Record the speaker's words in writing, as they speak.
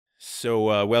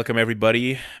Welcome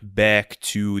everybody back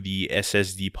to the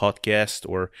SSD podcast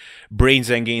or Brains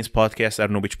and Gains podcast. I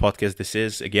don't know which podcast this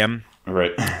is again. All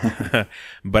right.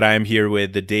 But I'm here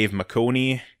with Dave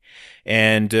Maconi,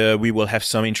 and we will have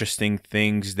some interesting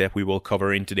things that we will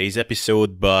cover in today's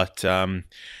episode. But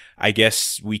I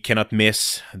guess we cannot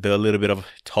miss the little bit of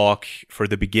talk for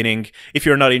the beginning. If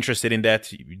you're not interested in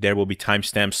that, there will be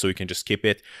timestamps, so you can just skip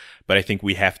it. But I think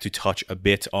we have to touch a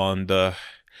bit on the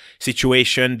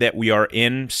situation that we are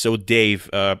in. So Dave,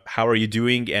 how are you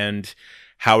doing, and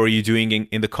how are you doing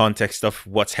in the context of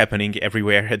what's happening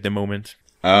everywhere at the moment?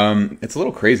 It's a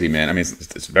little crazy, man. I mean,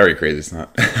 it's very crazy. It's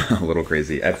not a little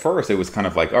crazy. At first, it was kind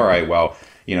of like, all right, well,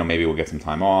 maybe we'll get some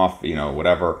time off,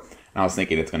 whatever. And I was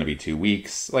thinking it's going to be 2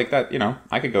 weeks like that.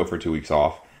 I could go for 2 weeks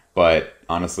off. But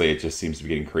honestly, it just seems to be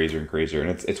getting crazier and crazier.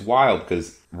 And it's wild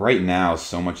because right now,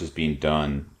 so much is being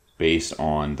done based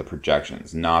on the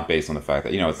projections, not based on the fact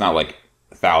that, it's not like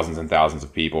thousands and thousands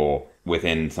of people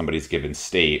within somebody's given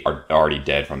state are already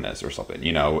dead from this or something.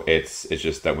 It's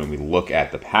just that when we look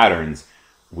at the patterns,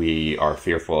 we are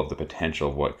fearful of the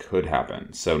potential of what could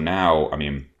happen. So now,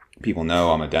 people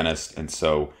know I'm a dentist, and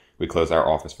so we closed our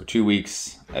office for 2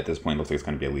 weeks. At this point, it looks like it's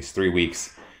going to be at least 3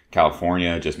 weeks.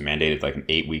 California just mandated like an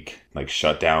 8-week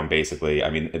shutdown, basically.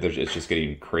 It's just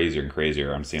getting crazier and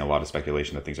crazier. I'm seeing a lot of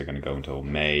speculation that things are going to go until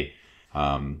May.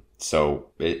 Even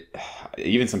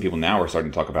some people now are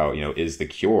starting to talk about, is the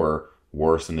cure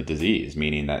worse than the disease?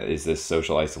 Meaning that is this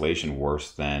social isolation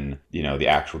worse than, the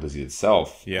actual disease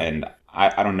itself? Yeah. And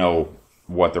I don't know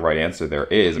what the right answer there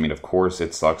is. Of course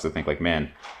it sucks to think like,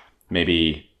 man,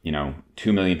 maybe,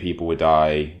 2 million people would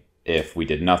die if we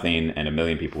did nothing, and 1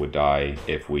 million people would die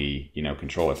if we,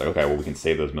 control it. It's like, okay, well, we can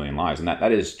save those 1 million lives. And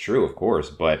that is true, of course,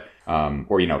 but,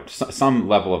 some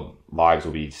level of lives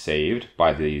will be saved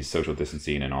by the social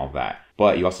distancing and all of that.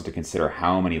 But you also have to consider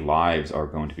how many lives are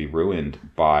going to be ruined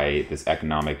by this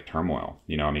economic turmoil.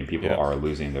 People are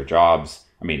losing their jobs.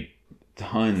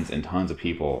 Tons and tons of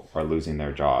people are losing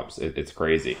their jobs. It's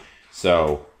crazy.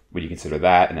 So when you consider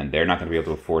that, and then they're not going to be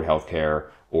able to afford healthcare,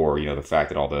 or, the fact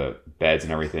that all the beds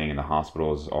and everything in the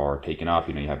hospitals are taken up,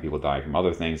 you have people dying from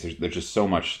other things. There's just so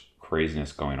much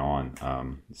craziness going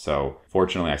on. So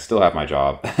fortunately, I still have my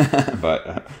job,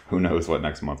 but who knows what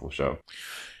next month will show.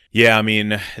 Yeah,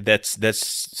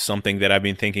 that's something that I've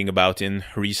been thinking about in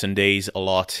recent days a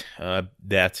lot.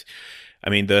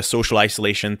 The social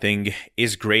isolation thing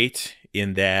is great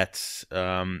in that,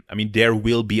 there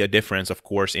will be a difference, of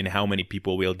course, in how many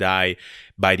people will die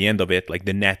by the end of it. Like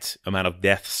the net amount of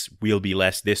deaths will be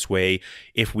less this way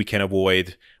if we can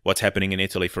avoid what's happening in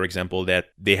Italy, for example, that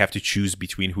they have to choose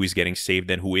between who is getting saved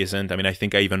and who isn't. I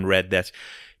think I even read that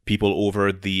people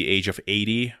over the age of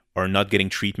 80 are not getting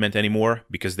treatment anymore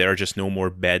because there are just no more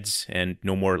beds and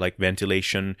no more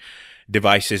ventilation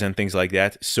devices and things like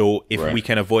that. So if we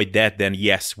can avoid that, then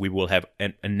yes, we will have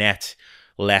a net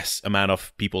less amount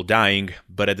of people dying.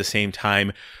 But at the same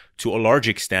time, to a large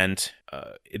extent,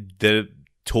 the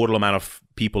total amount of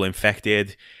people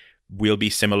infected will be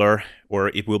similar, or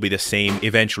it will be the same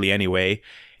eventually anyway.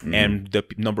 Mm-hmm. And the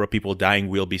number of people dying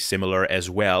will be similar as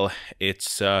well.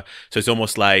 So it's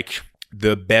almost like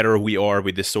the better we are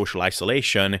with this social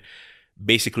isolation,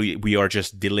 basically we are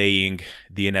just delaying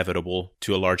the inevitable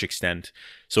to a large extent.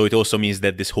 So it also means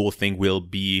that this whole thing will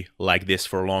be like this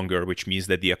for longer, which means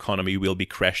that the economy will be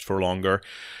crashed for longer.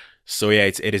 So yeah,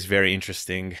 it is very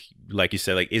interesting. Like you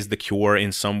said, is the cure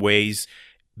in some ways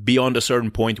beyond a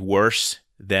certain point worse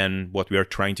than what we are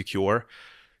trying to cure?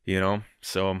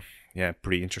 So yeah,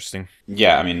 pretty interesting.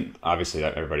 Yeah, obviously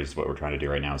what we're trying to do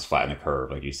right now is flatten the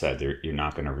curve. Like you said, you're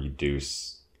not going to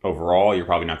reduce. Overall, you're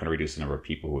probably not going to reduce the number of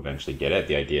people who eventually get it.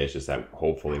 The idea is just that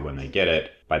hopefully when they get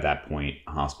it, by that point,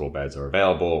 hospital beds are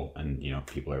available and,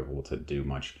 people are able to do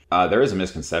much. There is a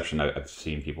misconception. I've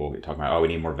seen people talking about, we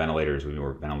need more ventilators. We need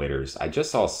more ventilators. I just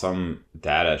saw some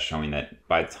data showing that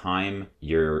by the time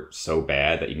you're so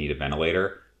bad that you need a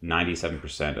ventilator,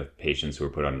 97% of patients who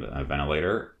were put on a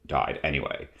ventilator died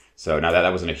anyway. So now that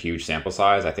wasn't a huge sample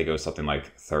size. I think it was something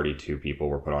like 32 people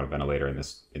were put on a ventilator in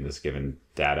this given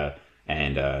data.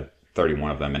 And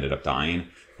 31 of them ended up dying.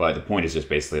 But the point is just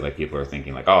basically people are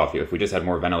thinking if we just had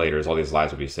more ventilators, all these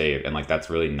lives would be saved. And that's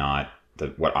really not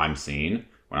what I'm seeing.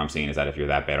 What I'm seeing is that if you're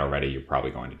that bad already, you're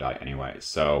probably going to die anyway.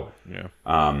 So, yeah.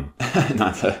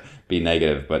 Not to be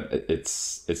negative, but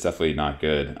it's definitely not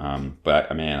good. But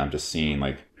I'm just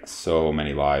seeing so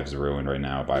many lives ruined right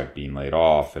now by being laid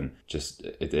off, and just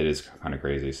it is kind of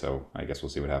crazy. So I guess we'll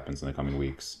see what happens in the coming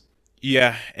weeks.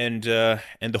 Yeah, and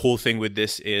the whole thing with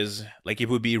this is it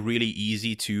would be really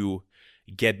easy to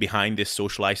get behind this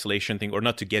social isolation thing, or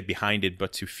not to get behind it,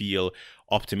 but to feel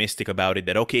optimistic about it,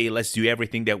 that, okay, let's do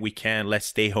everything that we can. Let's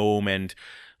stay home and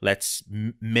let's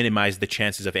minimize the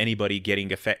chances of anybody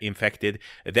getting infected.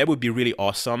 That would be really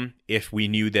awesome if we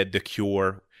knew that the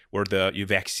cure or the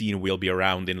vaccine will be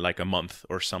around in like a month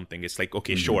or something. It's like,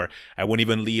 okay, sure, I won't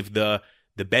even leave the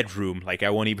bedroom. Like I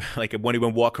won't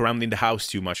even walk around in the house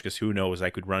too much, because who knows,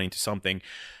 I could run into something.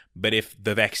 But if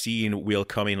the vaccine will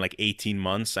come in like 18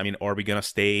 months, I mean, are we gonna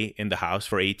stay in the house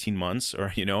for 18 months,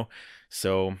 or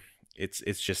So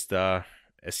it's just a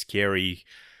scary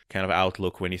kind of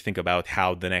outlook when you think about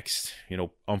how the next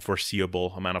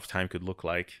unforeseeable amount of time could look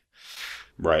like.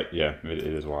 Right. Yeah. It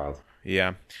is wild.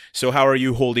 Yeah. So how are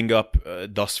you holding up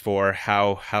thus far?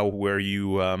 How were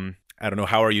you? I don't know.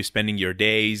 How are you spending your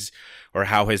days, or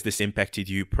how has this impacted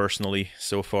you personally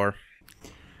so far?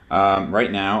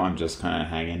 Right now, I'm just kind of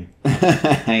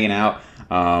hanging out.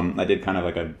 I did kind of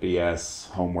like a BS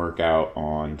home workout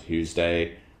on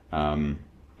Tuesday. And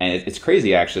it's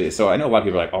crazy, actually. So I know a lot of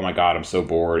people are like, oh my God, I'm so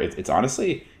bored. It's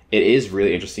honestly, it is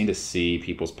really interesting to see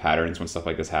people's patterns when stuff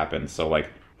like this happens. So like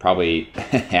probably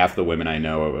half the women I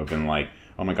know have been like,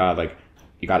 oh my God, like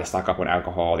you got to stock up on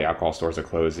alcohol. The alcohol stores are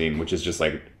closing, which is just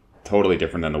like totally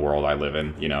different than the world I live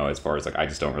in, as far as like, I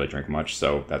just don't really drink much.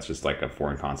 So that's just like a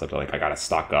foreign concept of like, I got to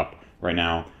stock up right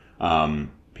now.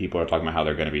 People are talking about how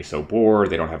they're going to be so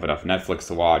bored. They don't have enough Netflix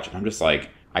to watch. And I'm just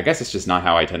like, I guess it's just not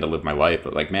how I tend to live my life.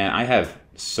 But like, man, I have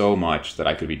so much that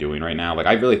I could be doing right now. Like,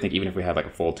 I really think even if we had like a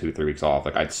full 2-3 weeks off,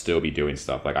 like I'd still be doing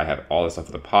stuff. Like I have all this stuff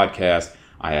for the podcast.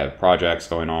 I have projects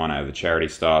going on. I have the charity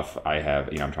stuff. I have,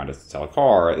 I'm trying to sell a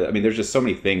car. I mean, there's just so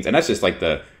many things. And that's just like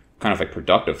the kind of like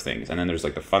productive things. And then there's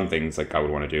like the fun things like I would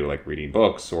want to do, like reading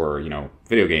books or,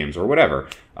 video games or whatever.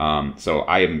 So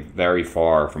I am very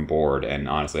far from bored. And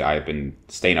honestly, I've been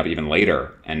staying up even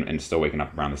later and still waking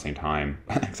up around the same time,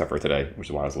 except for today, which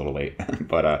is why I was a little late.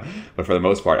 but for the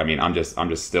most part, I mean, I'm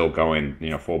just still going,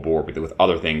 full bore with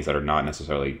other things that are not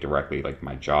necessarily directly like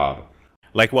my job.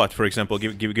 Like what, for example?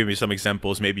 Give me some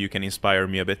examples. Maybe you can inspire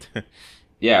me a bit.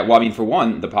 Yeah, well, I mean, for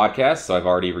one, the podcast. So I've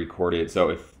already recorded. So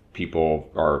if people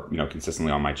are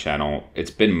consistently on my channel,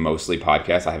 it's been mostly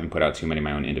podcasts. I haven't put out too many of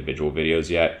my own individual videos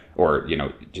yet, or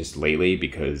just lately,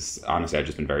 because honestly I've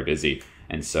just been very busy.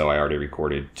 And so I already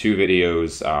recorded 2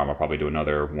 videos. I'll probably do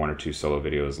another 1 or 2 solo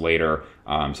videos later.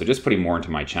 So just putting more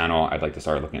into my channel. I'd like to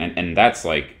start looking, and that's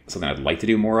like something I'd like to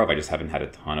do more of. I just haven't had a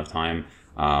ton of time.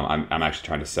 I'm actually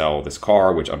trying to sell this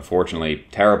car, which unfortunately,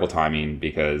 terrible timing,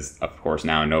 because of course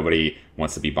now nobody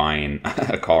wants to be buying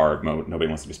a car. Nobody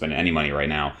wants to be spending any money right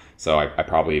now. So I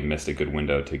probably missed a good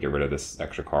window to get rid of this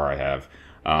extra car I have.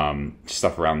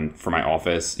 Stuff around for my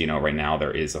office. Right now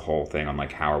there is a whole thing on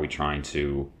like, how are we trying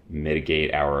to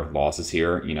mitigate our losses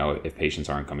here? If patients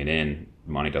aren't coming in,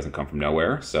 money doesn't come from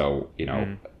nowhere. So,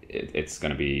 it's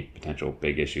going to be a potential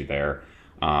big issue there.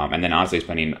 And then honestly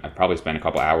I probably spend a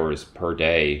couple hours per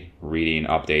day reading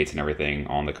updates and everything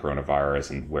on the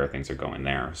coronavirus and where things are going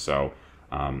there. So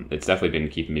it's definitely been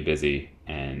keeping me busy.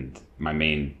 And my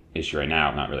main issue right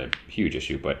now, not really a huge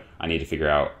issue, but I need to figure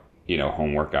out,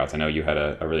 home workouts. I know you had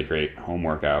a really great home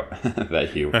workout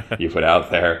that you put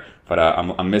out there, but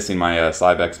I'm missing my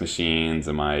Cybex machines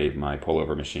and my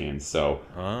pullover machines. So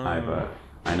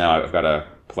I know I've got a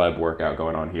pleb workout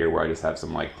going on here where I just have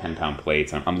some like 10-pound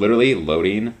plates. I'm literally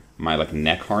loading my like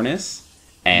neck harness,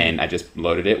 and I just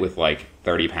loaded it with like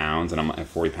 30 pounds, and I'm at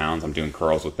 40 pounds. I'm doing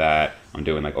curls with that. I'm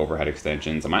doing like overhead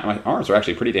extensions. And my arms were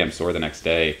actually pretty damn sore the next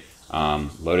day.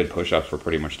 Loaded push-ups were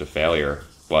pretty much to failure,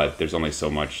 but there's only so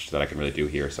much that I can really do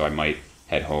here. So I might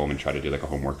head home and try to do like a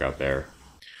home workout there.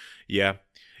 Yeah,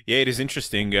 it is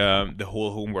interesting. The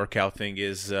whole home workout thing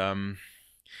is...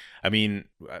 I mean,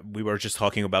 we were just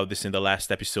talking about this in the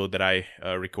last episode that I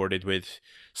recorded with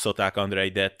Sotak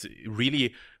Andrei, that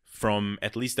really, from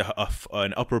at least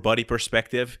an upper body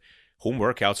perspective, home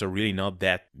workouts are really not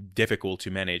that difficult to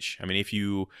manage. I mean, if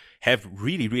you have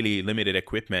really, really limited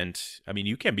equipment, I mean,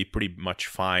 you can be pretty much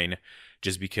fine,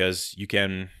 just because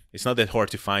it's not that hard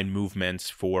to find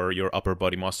movements for your upper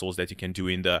body muscles that you can do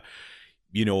in the,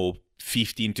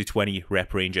 15 to 20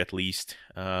 rep range at least.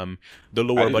 The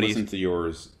lower body. I didn't listen to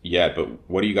yours yet, but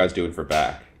what are you guys doing for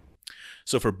back?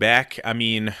 So for back, I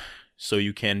mean, so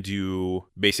you can do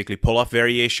basically pull-up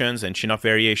variations and chin-up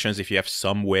variations if you have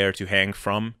somewhere to hang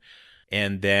from.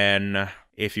 And then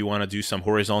if you want to do some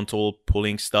horizontal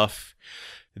pulling stuff,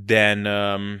 then,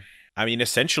 I mean,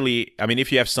 essentially,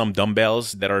 if you have some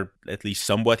dumbbells that are at least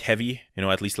somewhat heavy,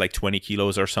 at least like 20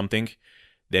 kilos or something,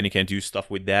 then you can do stuff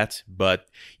with that. But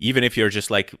even if you're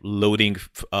just like loading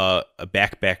a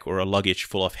backpack or a luggage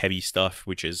full of heavy stuff,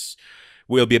 which is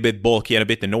will be a bit bulky and a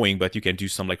bit annoying, but you can do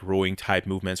some like rowing type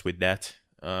movements with that.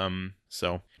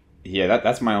 So Yeah,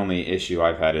 that's my only issue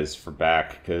I've had is for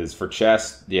back because for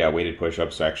chest, yeah, weighted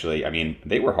push-ups actually. I mean,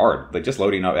 they were hard. Like just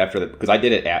loading up after the because I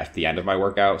did it at the end of my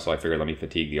workout, so I figured let me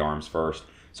fatigue the arms first.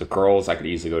 So curls, I could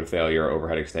easily go to failure.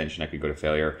 Overhead extension, I could go to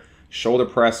failure. Shoulder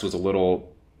press was a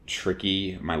little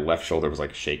tricky. My left shoulder was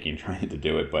like shaking trying to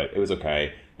do it, but it was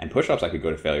okay. And push-ups, I could go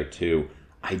to failure too.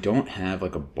 I don't have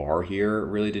like a bar here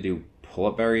really to do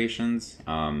pull-up variations.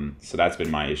 So that's been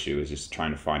my issue is just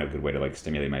trying to find a good way to like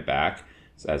stimulate my back.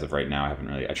 So as of right now, I haven't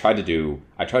really. I tried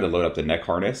to load up the neck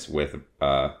harness with.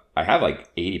 I have like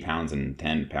 80 pounds and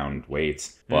 10-pound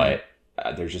weights, but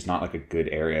there's just not like a good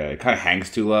area. It kind of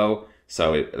hangs too low,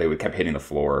 so they kept hitting the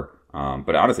floor.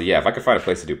 But honestly, yeah, if I could find a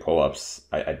place to do pull-ups,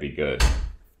 I'd be good.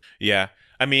 yeah.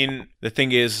 I mean, the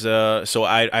thing is, so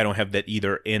I don't have that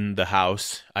either in the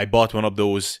house. I bought one of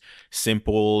those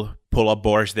simple pull-up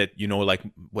bars that, like,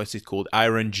 what's it called?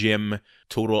 Iron Gym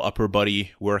Total Upper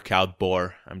Body Workout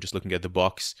Bar. I'm just looking at the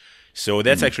box. So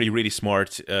that's actually really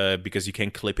smart because you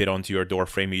can clip it onto your door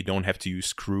frame. You don't have to use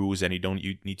screws and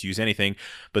you need to use anything.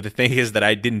 But the thing is that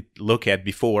I didn't look at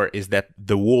before is that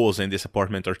the walls in this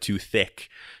apartment are too thick.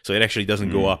 So it actually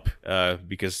doesn't go up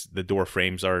because the door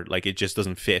frames are like, it just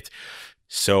doesn't fit.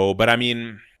 So, but I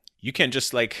mean, you can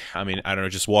just like, I don't know,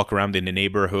 just walk around in the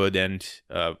neighborhood and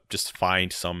just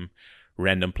find some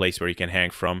random place where you can hang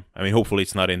from. I mean, hopefully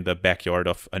it's not in the backyard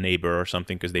of a neighbor or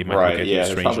something because they might look at you There's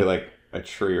strangely. probably like a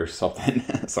tree or something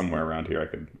somewhere around here I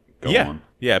could go Yeah, on.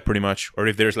 yeah, pretty much. Or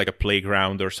if there's like a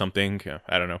playground or something,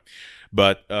 I don't know.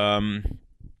 But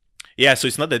yeah, so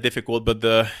it's not that difficult. But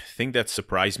the thing that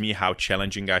surprised me, how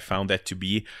challenging I found that to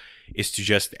be, is to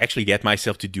just actually get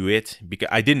myself to do it. Because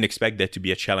I didn't expect that to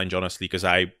be a challenge, honestly, because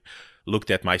I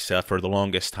looked at myself for the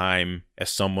longest time as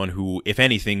someone who, if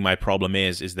anything, my problem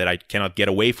is that I cannot get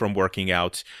away from working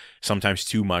out, sometimes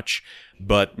too much.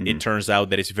 But it turns out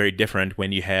that it's very different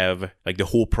when you have like the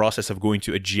whole process of going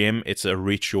to a gym. It's a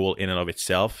ritual in and of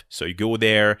itself. So you go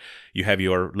there, you have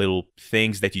your little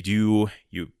things that you do,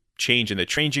 you change in the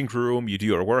changing room, you do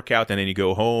your workout, and then you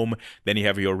go home. Then you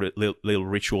have your little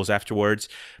rituals afterwards.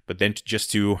 But then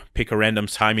just to pick a random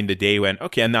time in the day when,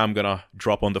 okay, and now I'm gonna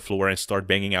drop on the floor and start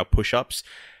banging out push-ups.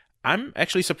 I'm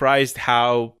actually surprised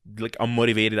how like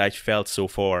unmotivated I felt so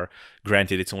far.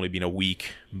 Granted, it's only been a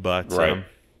week, but Right.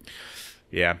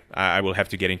 yeah, I will have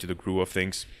to get into the groove of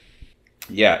things.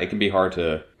 Yeah, it can be hard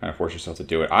to kind of force yourself to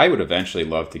do it. I would eventually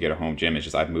love to get a home gym. It's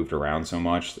just I've moved around so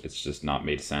much, it's just not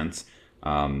made sense.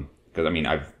 Because I mean,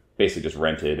 I've basically just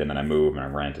rented and then I move and I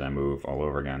rent and I move all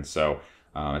over again. So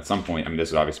at some point, I mean,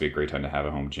 this would obviously be a great time to have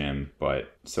a home gym,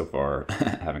 but so far,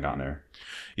 I haven't gotten there.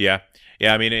 Yeah.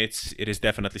 Yeah, I mean it is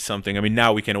definitely something. I mean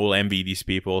now we can all envy these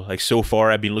people. Like so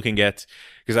far I've been looking at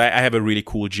because I have a really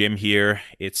cool gym here.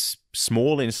 It's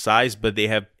small in size, but they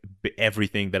have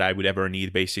everything that I would ever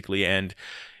need basically. And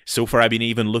so far I've been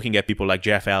even looking at people like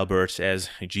Jeff Alberts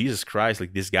as Jesus Christ,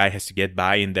 like this guy has to get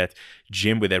by in that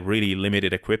gym with that really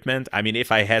limited equipment. I mean,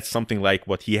 if I had something like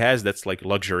what he has, that's like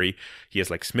luxury. He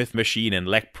has like Smith machine and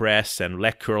leg press and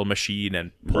leg curl machine and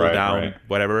pull down,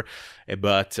 whatever.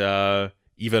 But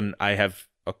even I have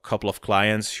a couple of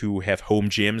clients who have home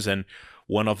gyms, and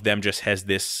one of them just has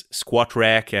this squat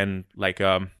rack and like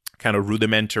a kind of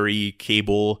rudimentary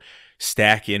cable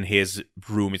stack in his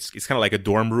room. It's kind of like a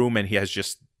dorm room, and he has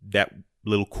just that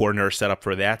little corner set up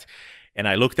for that. And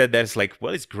I looked at that, it's like,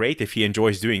 well, it's great if he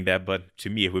enjoys doing that, but to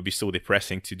me it would be so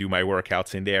depressing to do my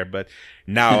workouts in there. But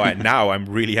now I'm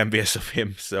really envious of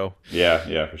him, so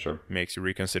Yeah, for sure. makes you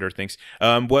reconsider things.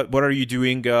 What are you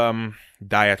doing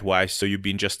diet wise? So you've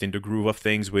been just in the groove of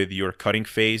things with your cutting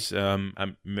phase.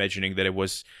 I'm imagining that it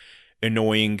was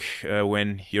annoying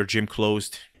when your gym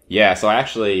closed. Yeah, so I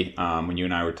actually, when you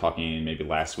and I were talking maybe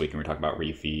last week, and we were talking about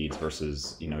refeeds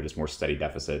versus, just more steady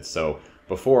deficits. So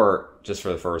before, just for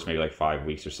the first maybe like 5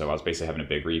 weeks or so, I was basically having a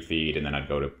big refeed, and then I'd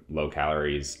go to low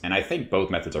calories. And I think both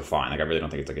methods are fine. Like, I really don't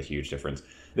think it's like a huge difference.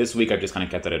 This week, I've just kind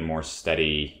of kept it at a more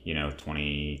steady,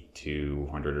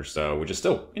 2,200 or so, which is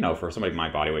still, for somebody my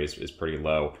body weight is pretty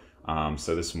low.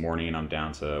 So this morning, I'm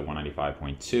down to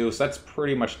 195.2. So that's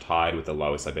pretty much tied with the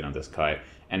lowest I've been on this cut.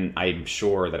 And I'm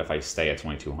sure that if I stay at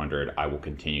 2,200, I will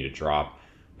continue to drop.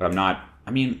 But I'm not,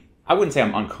 I wouldn't say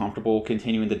I'm uncomfortable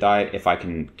continuing the diet if I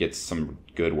can get some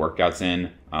good workouts in.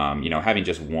 Having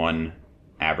just one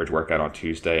average workout on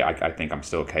Tuesday, I think I'm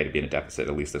still okay to be in a deficit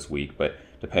at least this week. But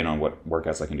depending on what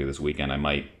workouts I can do this weekend, I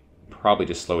might probably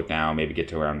just slow it down, maybe get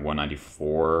to around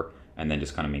 194 and then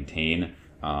just kind of maintain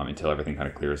until everything kind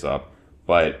of clears up.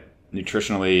 But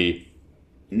nutritionally,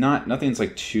 Nothing's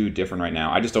like too different right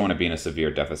now. I just don't want to be in a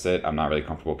severe deficit. I'm not really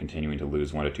comfortable continuing to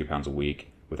lose 1 to 2 pounds a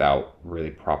week without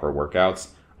really proper workouts.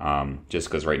 Just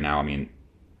because right now, I mean,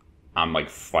 I'm like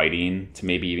fighting to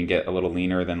maybe even get a little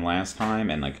leaner than last time,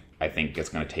 and like I think it's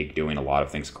going to take doing a lot of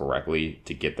things correctly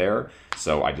to get there.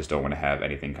 So I just don't want to have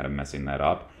anything kind of messing that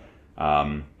up.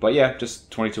 But yeah, just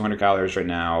 2,200 calories right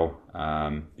now.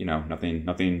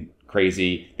 Nothing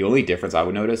crazy. The only difference I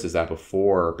would notice is that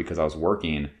before, because I was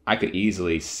working, I could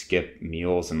easily skip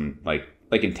meals and like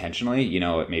intentionally.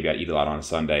 Maybe I'd eat a lot on a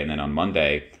Sunday, and then on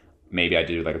Monday, maybe I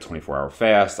do like a 24-hour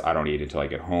fast. I don't eat until I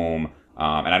get home,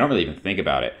 and I don't really even think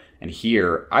about it. And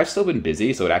here, I've still been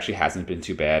busy, so it actually hasn't been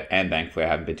too bad. And thankfully, I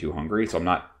haven't been too hungry, so I'm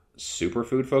not super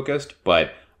food focused.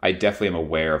 But I definitely am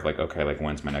aware of like, okay, like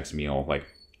when's my next meal? Like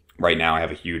right now, I have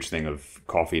a huge thing of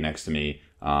coffee next to me,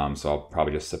 so I'll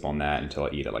probably just sip on that until I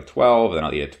eat at like 12, then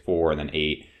I'll eat at 4, and then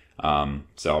 8.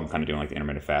 So I'm kind of doing like the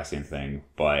intermittent fasting thing.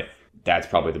 But that's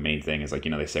probably the main thing is like,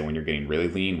 they say when you're getting really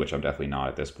lean, which I'm definitely not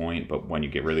at this point, but when you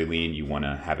get really lean, you want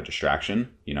to have a distraction,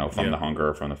 from the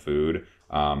hunger, from the food.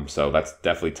 So that's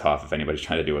definitely tough if anybody's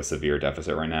trying to do a severe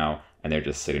deficit right now and they're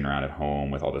just sitting around at home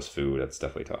with all this food. That's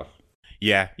definitely tough.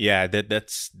 Yeah,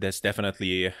 that's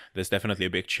definitely a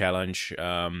big challenge.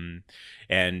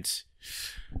 And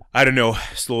I don't know,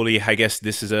 slowly, I guess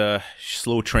this is a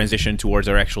slow transition towards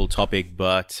our actual topic,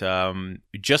 but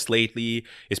just lately,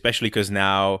 especially because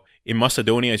now in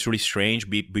Macedonia, it's really strange.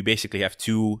 We basically have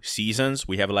 2 seasons.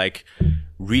 We have like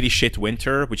really shit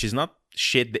winter, which is not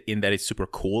shit in that it's super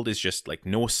cold. It's just like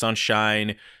no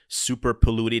sunshine, super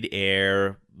polluted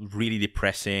air, really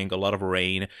depressing, a lot of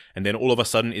rain. And then all of a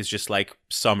sudden it's just like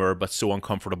summer, but so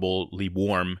uncomfortably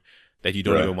warm that you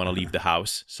don't even want to leave the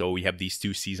house. So we have these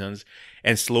 2 seasons,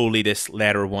 and slowly this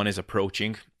latter one is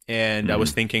approaching. And I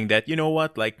was thinking that,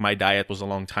 what, like my diet was a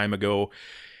long time ago,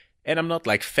 and I'm not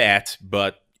like fat,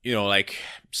 but like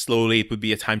slowly it would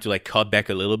be a time to like cut back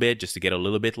a little bit just to get a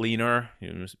little bit leaner,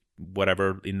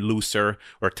 whatever, in looser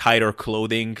or tighter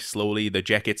clothing. Slowly the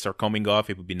jackets are coming off.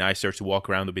 It would be nicer to walk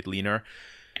around a bit leaner.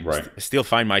 Right. I still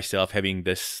find myself having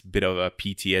this bit of a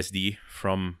PTSD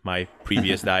from my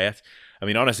previous diet. I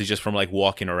mean, honestly, just from like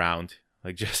walking around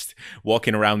in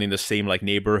the same like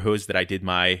neighborhoods that I did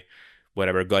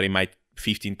got in my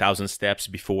 15,000 steps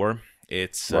before.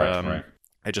 It's, right.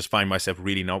 I just find myself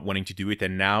really not wanting to do it.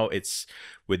 And now it's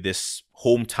with this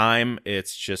home time,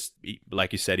 it's just,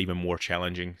 like you said, even more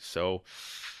challenging. So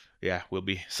yeah, will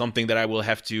be something that I will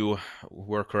have to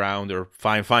work around or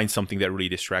find something that really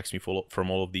distracts me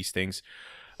from all of these things.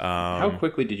 How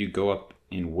quickly did you go up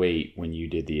in weight when you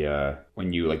did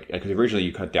because originally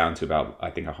you cut down to about, I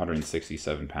think,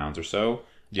 167 pounds or so.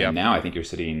 Yeah. And now I think you're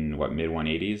sitting, mid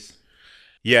 180s?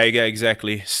 Yeah,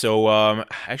 exactly. So I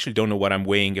actually don't know what I'm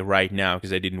weighing right now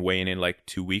because I didn't weigh in like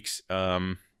 2 weeks.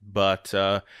 But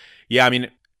yeah, I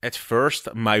mean, at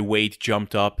first my weight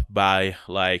jumped up by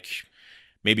like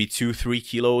maybe 2-3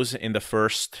 kilos in the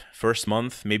first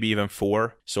month, maybe even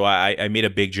 4. So I made a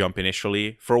big jump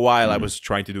initially. For a while, I was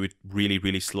trying to do it really,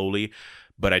 really slowly,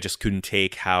 but I just couldn't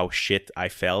take how shit I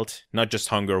felt, not just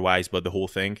hunger-wise, but the whole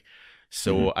thing.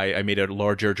 So I made a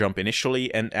larger jump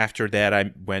initially, and after that,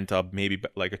 I went up maybe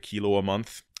like a kilo a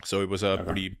month. So it was a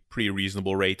pretty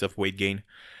reasonable rate of weight gain.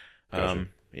 Gotcha.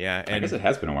 Yeah, and I guess it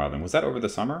has been a while then. Was that over the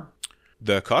summer?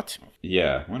 The cut?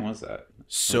 Yeah, when was that?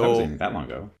 So that wasn't that long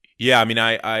ago. Yeah, I mean,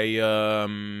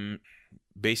 I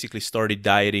basically started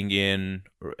dieting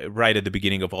right at the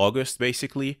beginning of August,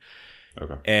 basically.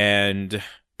 Okay.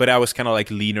 But I was kind of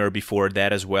like leaner before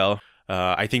that as well.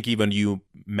 I think even you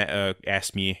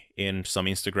asked me in some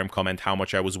Instagram comment how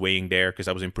much I was weighing there because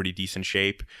I was in pretty decent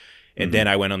shape. And then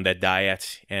I went on that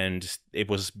diet, and it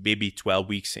was maybe 12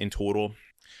 weeks in total.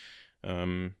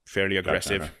 Fairly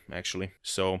aggressive, actually.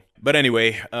 So, but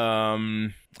anyway,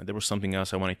 there was something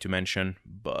else I wanted to mention,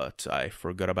 but I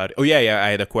forgot about it. Oh yeah, I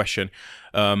had a question.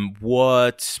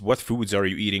 What foods are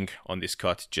you eating on this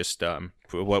cut? Just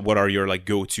what are your like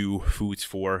go-to foods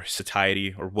for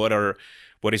satiety, or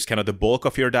what is kind of the bulk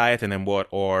of your diet, and then what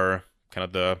are kind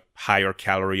of the higher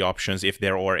calorie options, if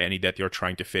there are any, that you're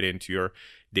trying to fit into your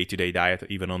day-to-day diet,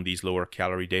 even on these lower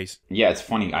calorie days? Yeah, it's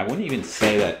funny. I wouldn't even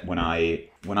say that when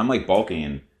I'm like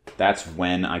bulking, that's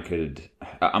when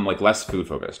I'm like less food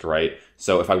focused, right?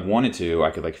 So if I wanted to,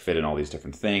 I could like fit in all these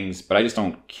different things, but I just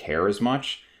don't care as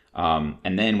much.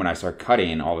 And then when I start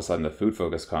cutting, all of a sudden the food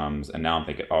focus comes, and now I'm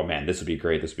thinking, oh man, this would be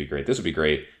great, this would be great, this would be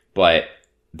great. But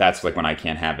that's like when I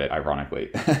can't have it, ironically.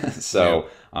 So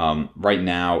right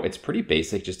now it's pretty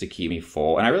basic just to keep me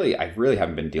full. And I really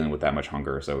haven't been dealing with that much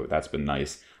hunger. So that's been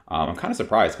nice. I'm kind of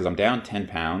surprised because I'm down 10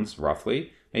 pounds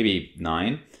roughly, maybe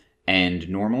 9. And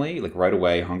normally, like right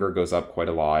away, hunger goes up quite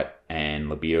a lot and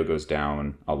libido goes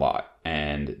down a lot.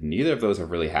 And neither of those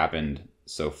have really happened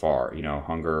so far.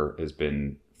 Hunger has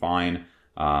been fine,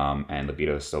 and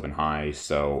libido has still been high.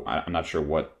 So I'm not sure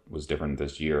what was different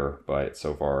this year, but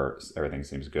so far everything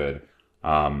seems good.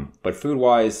 But food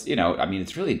wise, I mean,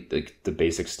 it's really the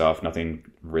basic stuff, nothing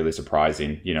really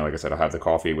surprising. Like I said, I'll have the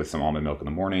coffee with some almond milk in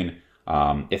the morning.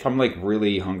 If I'm like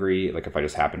really hungry, like if I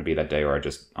just happen to be that day, or I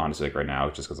just honestly like right now,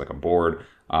 just because like I'm bored,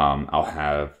 I'll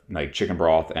have like chicken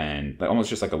broth and like almost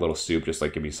just like a little soup, just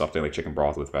like give me something like chicken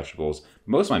broth with vegetables.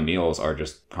 Most of my meals are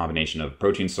just combination of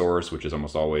protein source, which is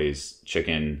almost always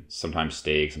chicken, sometimes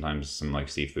steak, sometimes some like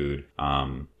seafood,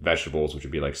 vegetables, which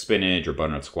would be like spinach or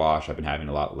butternut squash. I've been having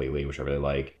a lot lately, which I really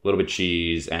like. A little bit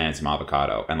cheese and some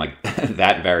avocado, and like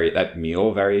that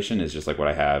meal variation is just like what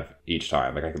I have each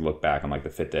time. Like I could look back on like the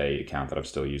Fit Day account that I'm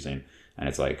still using, and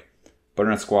it's like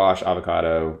butternut squash,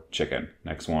 avocado, chicken.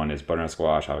 Next one is butternut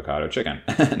squash, avocado, chicken.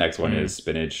 Next one is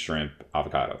spinach, shrimp,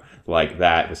 avocado. Like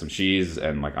that with some cheese,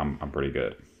 and like I'm pretty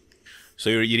good. So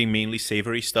you're eating mainly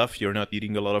savory stuff. You're not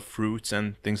eating a lot of fruits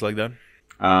and things like that.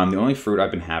 The only fruit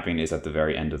I've been having is at the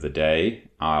very end of the day.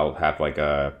 I'll have like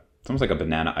it's almost like a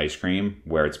banana ice cream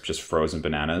where it's just frozen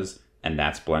bananas and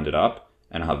that's blended up,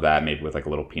 and I'll have that made with like a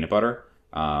little peanut butter.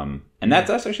 And that's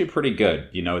actually pretty good.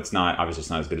 It's not, obviously it's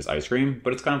not as good as ice cream,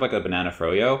 but it's kind of like a banana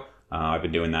froyo. I've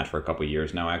been doing that for a couple of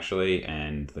years now, actually,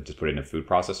 and just put it in a food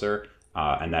processor.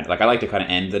 And that, like, I like to kind of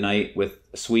end the night with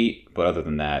sweet, but other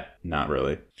than that, not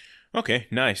really. Okay,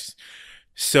 nice.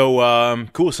 So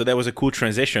cool. So that was a cool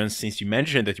transition since you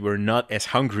mentioned that you were not as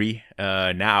hungry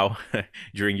now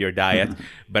during your diet.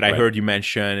 But I Right. heard you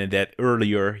mention that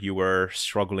earlier you were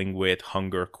struggling with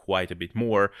hunger quite a bit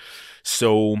more.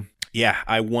 So yeah,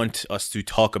 I want us to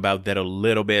talk about that a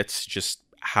little bit, just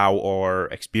how our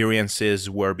experiences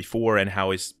were before and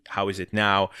how is it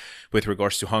now with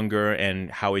regards to hunger and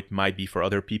how it might be for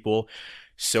other people.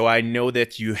 So I know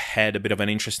that you had a bit of an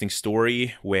interesting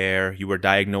story where you were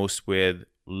diagnosed with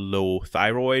low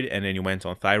thyroid and then you went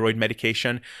on thyroid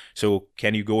medication. So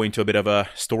can you go into a bit of a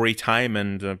story time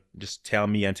and just tell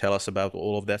me and tell us about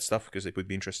all of that stuff, because it would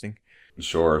be interesting.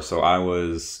 Sure. So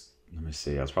let me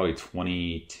see, I was probably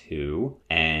 22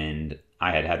 and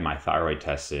I had my thyroid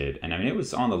tested. And I mean, it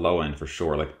was on the low end for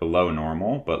sure, like below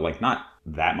normal, but like not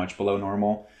that much below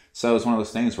normal. So it's one of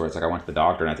those things where it's like I went to the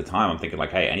doctor, and at the time I'm thinking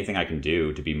like, hey, anything I can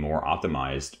do to be more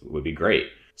optimized would be great.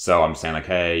 So I'm saying like,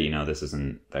 hey, this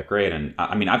isn't that great. And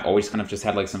I mean, I've always kind of just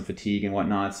had like some fatigue and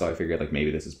whatnot. So I figured like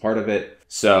maybe this is part of it.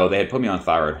 So they had put me on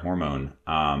thyroid hormone.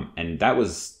 And that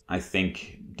was, I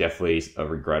think, definitely a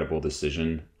regrettable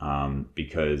decision,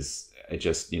 because it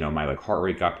just, my like heart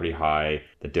rate got pretty high.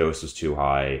 The dose was too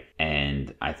high.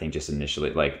 And I think just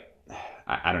initially, like,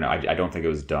 I don't know. I don't think it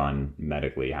was done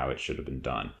medically how it should have been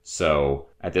done. So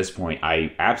at this point,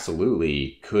 I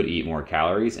absolutely could eat more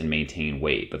calories and maintain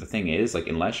weight. But the thing is, like,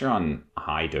 unless you're on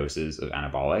high doses of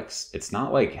anabolics, it's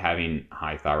not like having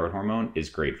high thyroid hormone is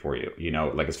great for you.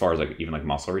 Like as far as like even like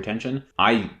muscle retention,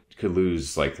 I could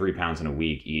lose like 3 pounds in a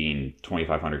week eating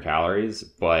 2,500 calories,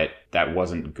 but that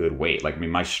wasn't good weight. Like, I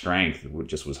mean, my strength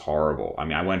just was horrible. I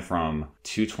mean, I went from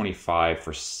 225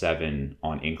 for 7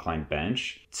 on incline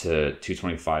bench to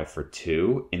 225 for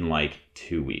 2 in like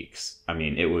 2 weeks. I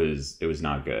mean, it was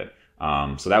not good.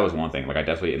 So that was one thing. Like, I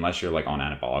definitely, unless you're like on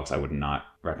anabolics, I would not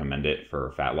recommend it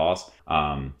for fat loss.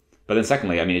 But then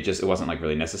secondly, I mean, it wasn't like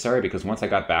really necessary, because once I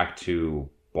got back to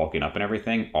bulking up and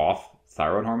everything off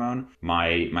thyroid hormone,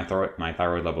 my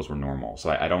thyroid levels were normal. So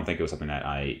I don't think it was something that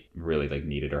I really like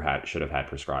needed or should have had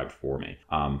prescribed for me.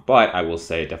 But I will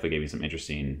say it definitely gave me some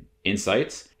interesting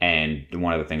insights. And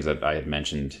one of the things that I had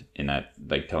mentioned in that,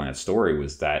 like telling that story,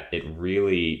 was that it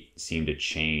really seemed to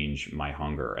change my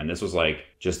hunger. And this was like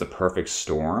just the perfect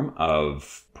storm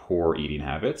of poor eating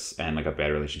habits and like a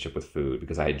bad relationship with food,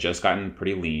 because I had just gotten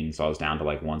pretty lean. So I was down to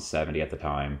like 170 at the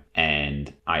time,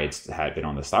 and I had been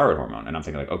on this thyroid hormone, and I'm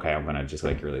thinking like, okay, I'm going to just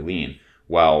like really lean.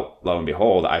 Well, lo and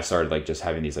behold, I started like just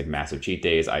having these like massive cheat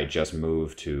days. I just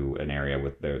moved to an area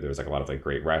with there was like a lot of like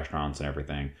great restaurants and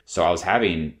everything. So I was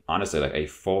having honestly like a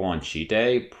full on cheat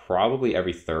day probably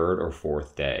every third or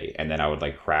fourth day. And then I would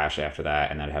like crash after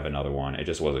that, and then I'd have another one. It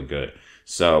just wasn't good.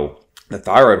 So the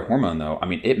thyroid hormone though, I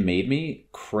mean, it made me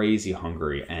crazy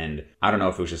hungry. And I don't know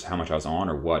if it was just how much I was on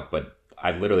or what, but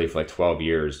I literally for like 12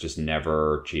 years just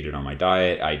never cheated on my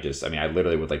diet. I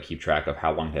literally would like keep track of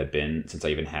how long it had been since I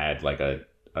even had like a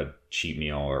cheat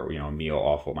meal or, a meal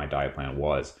off what my diet plan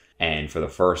was. And for the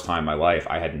first time in my life,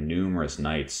 I had numerous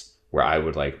nights where I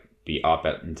would like be up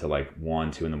until like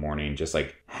 1, 2 in the morning, just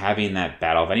like having that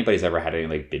battle. If anybody's ever had any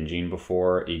like binging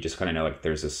before, you just kind of know like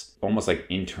there's this almost like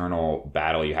internal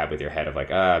battle you have with your head of like,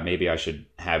 maybe I should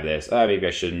have this, maybe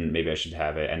I shouldn't, maybe I should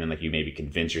have it. And then like you maybe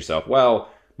convince yourself, well,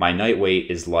 my night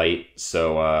weight is light,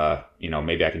 so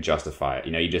maybe I can justify it.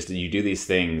 You do these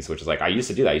things, which is like I used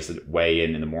to do that. I used to weigh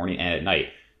in the morning and at night.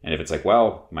 And if it's like,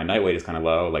 well, my night weight is kind of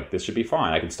low, like this should be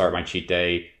fine. I can start my cheat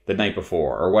day the night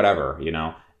before or whatever.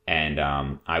 And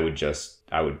I would have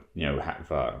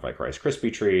like Rice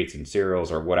Krispie treats and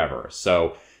cereals or whatever.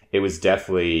 So it was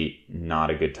definitely not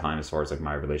a good time as far as like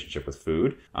my relationship with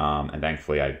food. And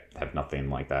thankfully I have nothing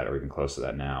like that or even close to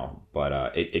that now.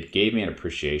 But it gave me an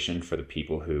appreciation for the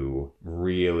people who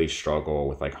really struggle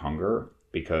with like hunger.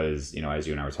 Because, as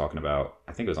you and I were talking about,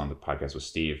 I think it was on the podcast with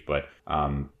Steve, but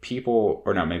people,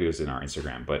 or no, maybe it was in our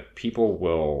Instagram, but people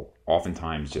will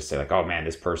oftentimes just say like, oh man,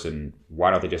 this person,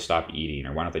 why don't they just stop eating?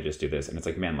 Or why don't they just do this? And it's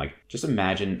like, man, like just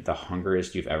imagine the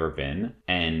hungriest you've ever been.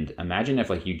 And imagine if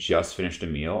like you just finished a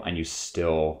meal and you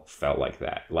still felt like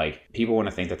that. Like people want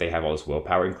to think that they have all this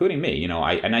willpower, including me,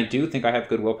 I do think I have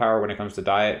good willpower when it comes to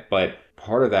diet, but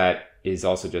part of that is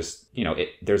also just,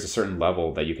 there's a certain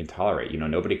level that you can tolerate.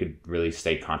 Nobody could really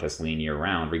stay contest lean year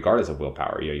round, regardless of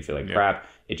willpower. You feel like crap,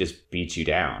 it just beats you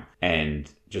down. And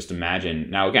just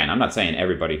imagine, now again, I'm not saying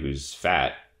everybody who's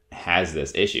fat has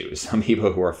this issue. Some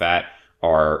people who are fat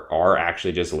are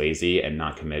actually just lazy and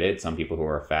not committed. Some people who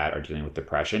are fat are dealing with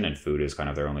depression and food is kind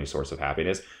of their only source of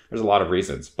happiness. There's a lot of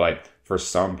reasons, but for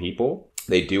some people,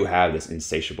 they do have this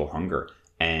insatiable hunger.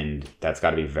 And that's got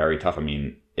to be very tough. I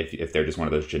mean, if they're just one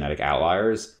of those genetic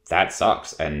outliers, that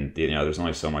sucks. And, there's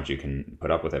only so much you can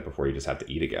put up with it before you just have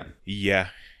to eat again. Yeah.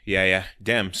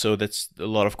 Damn. So that's a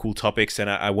lot of cool topics, and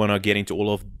I want to get into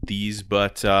all of these.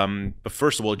 But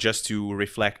first of all, just to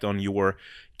reflect on your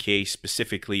case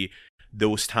specifically,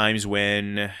 those times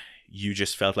when you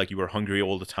just felt like you were hungry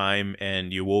all the time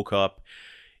and you woke up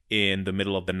in the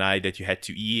middle of the night that you had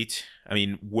to eat. I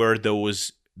mean, were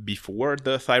those before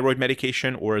the thyroid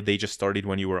medication, or they just started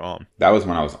when you were on? That was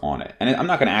when I was on it. And I'm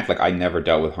not going to act like I never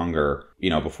dealt with hunger,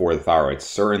 before the thyroid.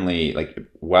 Certainly, like,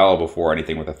 well before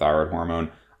anything with the thyroid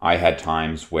hormone, I had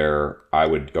times where I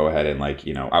would go ahead and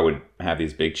I would have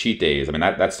these big cheat days. I mean,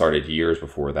 that started years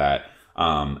before that.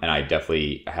 And I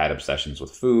definitely had obsessions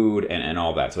with food and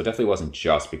all that. So it definitely wasn't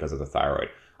just because of the thyroid.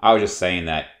 I was just saying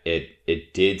that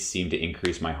it did seem to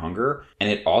increase my hunger. And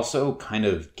it also kind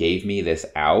of gave me this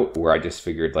out where I just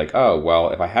figured like, oh, well,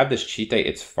 if I have this cheat day,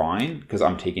 it's fine because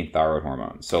I'm taking thyroid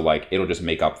hormones. So like, it'll just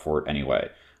make up for it anyway.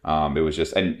 It was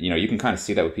just, and you can kind of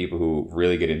see that with people who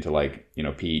really get into like,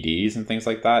 PEDs and things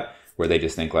like that, where they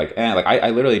just think like, I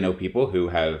literally know people who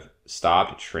have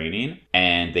stopped training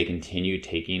and they continue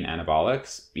taking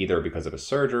anabolics either because of a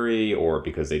surgery or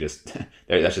because they just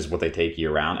that's just what they take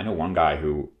year round. I know one guy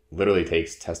who literally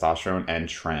takes testosterone and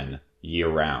tren year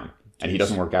round and he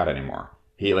doesn't work out anymore.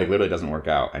 He like literally doesn't work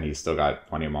out and he's still got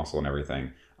plenty of muscle and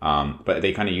everything. But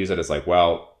they kind of use it as like,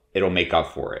 well, it'll make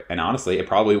up for it. And honestly, it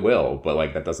probably will, but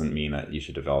like that doesn't mean that you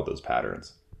should develop those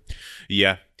patterns.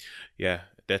 Yeah.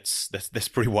 That's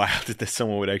pretty wild that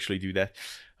someone would actually do that.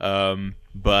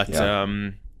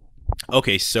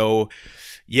 Okay, so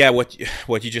yeah, what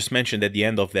you just mentioned at the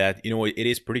end of that, it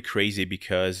is pretty crazy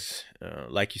because,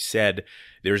 like you said,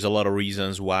 there's a lot of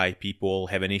reasons why people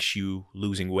have an issue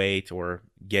losing weight or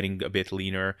getting a bit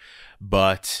leaner.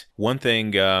 But one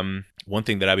thing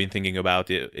that I've been thinking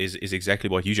about is exactly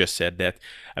what you just said, that,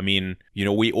 I mean,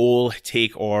 we all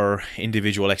take our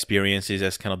individual experiences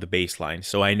as kind of the baseline.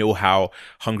 So I know how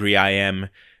hungry I am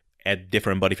at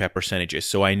different body fat percentages.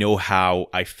 So I know how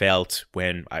I felt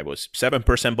when I was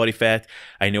 7% body fat.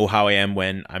 I know how I am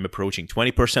when I'm approaching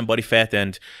 20% body fat,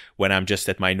 and when I'm just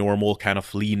at my normal kind of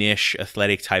leanish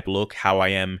athletic type look, how I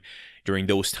am during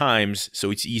those times. So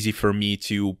it's easy for me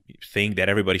to think that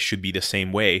everybody should be the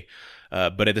same way.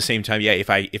 But at the same time, yeah,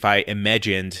 if I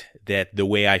imagined that the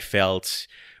way I felt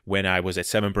when I was at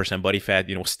 7% body fat,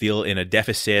 still in a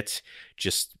deficit,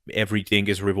 just everything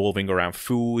is revolving around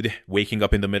food, waking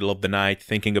up in the middle of the night,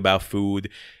 thinking about food,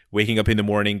 waking up in the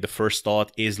morning, the first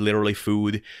thought is literally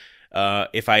food.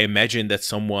 If I imagine that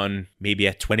someone maybe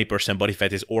at 20% body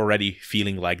fat is already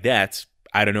feeling like that,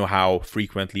 I don't know how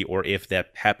frequently or if that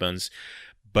happens,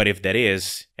 but if that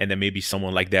is, and then maybe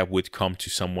someone like that would come to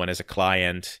someone as a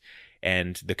client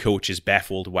and the coach is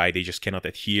baffled why they just cannot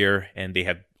adhere and they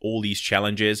have all these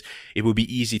challenges, it would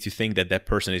be easy to think that that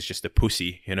person is just a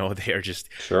pussy, they're just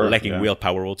lacking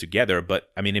willpower altogether.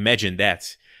 But I mean, imagine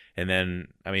that. And then,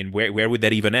 I mean, where would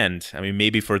that even end? I mean,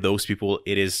 maybe for those people,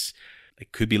 it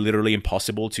could be literally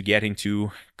impossible to get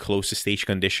into close to stage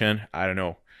condition. I don't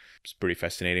know. It's pretty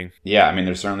fascinating. Yeah, I mean,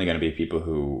 there's certainly going to be people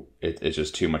who it's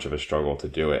just too much of a struggle to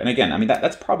do it. And again, I mean,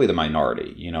 that's probably the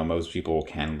minority. You know, most people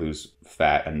can lose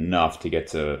fat enough to get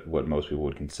to what most people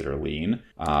would consider lean.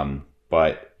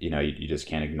 But, you know, you just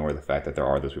can't ignore the fact that there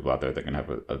are those people out there that can have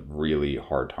a really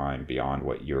hard time beyond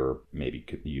what you're maybe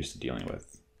used to dealing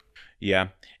with. Yeah,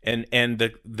 and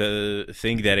the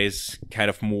thing that is kind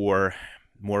of more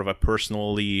of a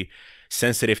personally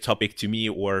sensitive topic to me,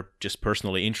 or just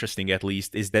personally interesting at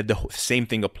least, is that the same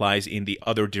thing applies in the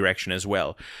other direction as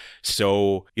well.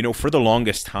 So, you know, for the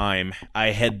longest time, I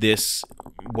had this,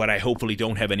 what I hopefully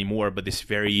don't have anymore, but this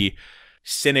very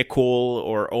cynical,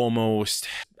 or almost,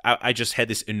 I just had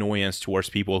this annoyance towards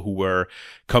people who were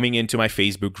coming into my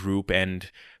Facebook group and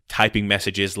typing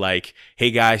messages like,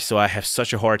 "Hey guys, so I have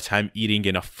such a hard time eating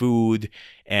enough food."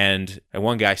 And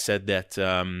one guy said that,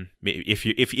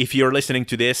 if you're listening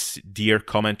to this, dear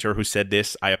commenter who said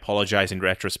this, I apologize in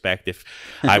retrospect if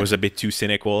I was a bit too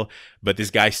cynical. But this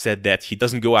guy said that he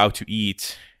doesn't go out to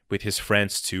eat with his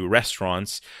friends to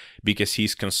restaurants because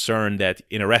he's concerned that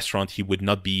in a restaurant he would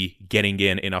not be getting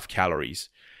in enough calories.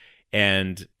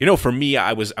 And, you know, for me,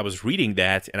 I was reading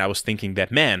that and I was thinking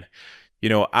that, man, you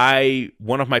know,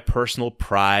 one of my personal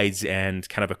prides and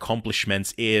kind of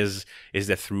accomplishments is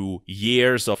that through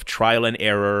years of trial and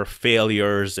error,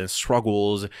 failures and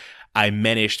struggles, I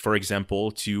managed, for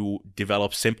example, to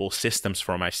develop simple systems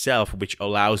for myself, which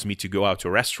allows me to go out to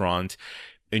a restaurant,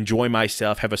 enjoy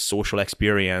myself, have a social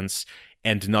experience,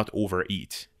 and not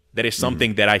overeat. That is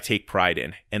something that I take pride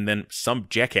in. And then some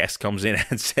jackass comes in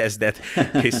and says that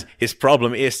his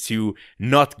problem is to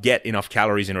not get enough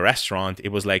calories in a restaurant.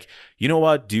 It was like, you know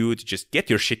what, dude, just get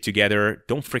your shit together.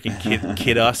 Don't freaking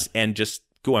kid us, and just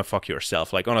go and fuck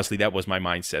yourself. Like, honestly, that was my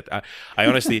mindset. I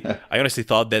honestly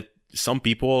thought that some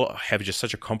people have just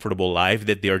such a comfortable life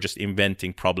that they are just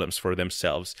inventing problems for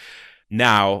themselves.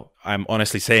 Now, I'm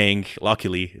honestly saying,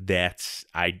 luckily, that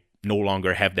I no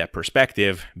longer have that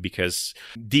perspective, because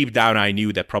deep down I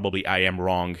knew that probably I am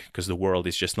wrong, because the world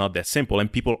is just not that simple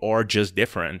and people are just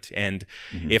different. And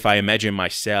if I imagine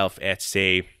myself at,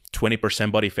 say,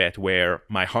 20% body fat, where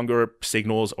my hunger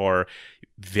signals are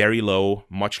very low,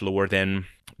 much lower than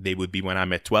they would be when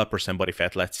I'm at 12% body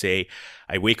fat, let's say,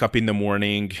 I wake up in the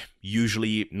morning,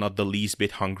 usually not the least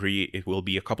bit hungry. It will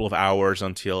be a couple of hours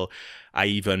until I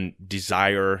even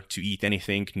desire to eat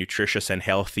anything nutritious and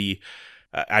healthy.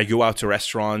 I go out to a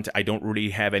restaurant, I don't really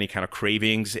have any kind of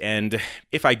cravings, and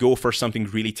if I go for something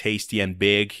really tasty and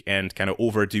big and kind of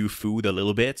overdo food a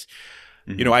little bit,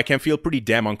 you know, I can feel pretty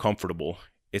damn uncomfortable.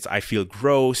 I feel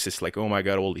gross. It's like, oh my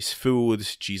God, all this food,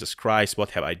 Jesus Christ,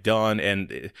 what have I done?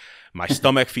 And my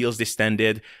stomach feels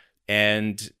distended.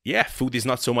 And yeah, food is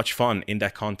not so much fun in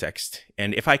that context.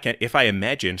 And if I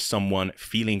imagine someone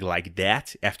feeling like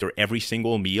that after every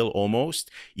single meal almost,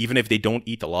 even if they don't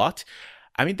eat a lot,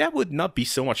 I mean, that would not be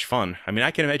so much fun. I mean,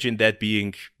 I can imagine that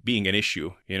being an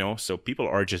issue, you know? So people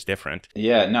are just different.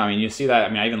 Yeah, no, I mean, you see that. I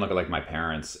mean, I even look at like my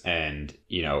parents, and,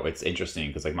 you know, it's interesting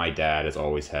because like my dad has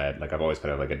always had, like, I've always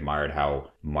kind of like admired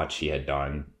how much he had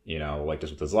done, you know, like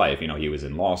just with his life. You know, he was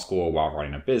in law school while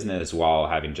running a business, while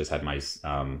having just had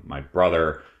my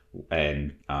brother,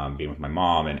 and being with my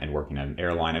mom, and working at an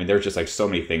airline. I mean, there's just like so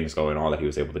many things going on that he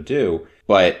was able to do,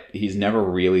 but he's never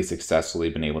really successfully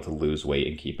been able to lose weight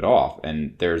and keep it off.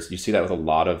 And you see that with a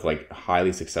lot of like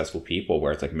highly successful people,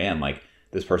 where it's like, man, like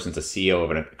this person's a CEO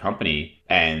of a company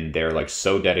and they're like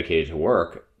so dedicated to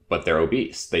work, but they're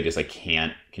obese. They just like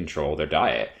can't control their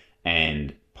diet.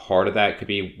 And part of that could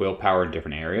be willpower in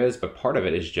different areas, but part of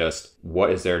it is just what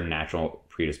is their natural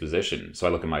predisposition. So I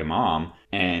look at my mom,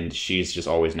 and she's just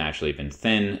always naturally been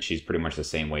thin. She's pretty much the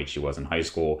same weight she was in high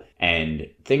school. And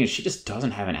the thing is, she just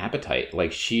doesn't have an appetite.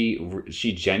 Like she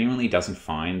genuinely doesn't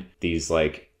find these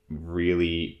like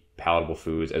really palatable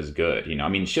foods as good. You know, I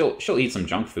mean, she'll eat some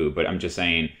junk food, but I'm just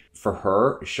saying, for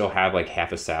her, she'll have like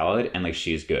half a salad and like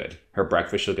she's good. Her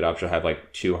breakfast, she'll get up, she'll have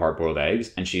like 2 hard-boiled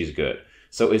eggs and she's good.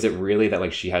 So is it really that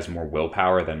like she has more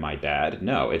willpower than my dad?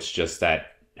 No, it's just that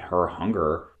her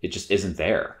hunger, it just isn't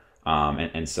there.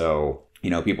 And so, you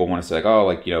know, people want to say like, oh,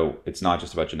 like, you know, it's not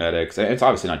just about genetics. And it's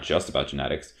obviously not just about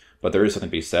genetics, but there is something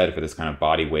to be said for this kind of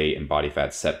body weight and body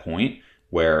fat set point,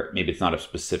 where maybe it's not a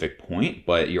specific point,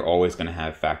 but you're always going to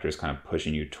have factors kind of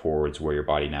pushing you towards where your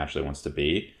body naturally wants to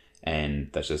be. And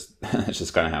that's just that's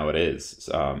just kind of how it is.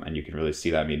 And you can really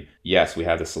see that. I mean, yes, we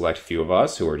have the select few of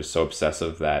us who are just so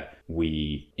obsessive that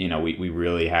we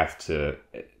really have to,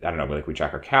 I don't know, like we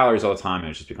track our calories all the time and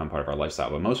it's just become part of our lifestyle.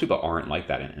 But most people aren't like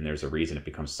that. And there's a reason it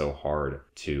becomes so hard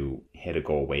to hit a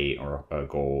goal weight or a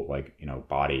goal like, you know,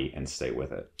 body and stay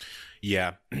with it.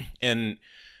 Yeah. And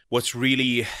what's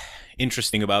really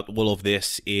interesting about all of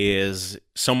this is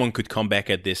someone could come back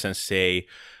at this and say,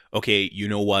 okay, you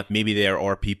know what? Maybe there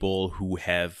are people who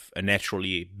have a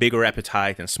naturally bigger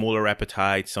appetite and smaller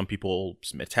appetite. Some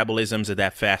people's metabolisms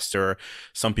adapt faster.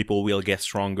 Some people will get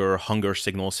stronger hunger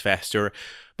signals faster.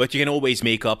 But you can always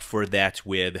make up for that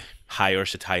with higher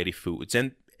satiety foods.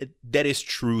 And that is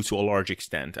true to a large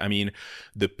extent. I mean,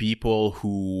 the people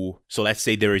who, so let's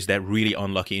say there is that really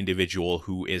unlucky individual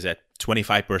who is at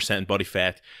 25% body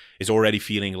fat, is already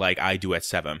feeling like I do at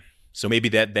 7. So maybe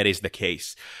that is the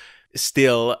case.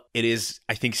 Still, it is,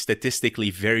 I think, statistically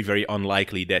very, very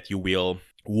unlikely that you will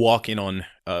walk in on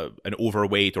an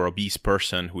overweight or obese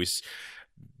person who is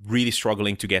really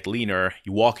struggling to get leaner.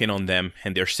 You walk in on them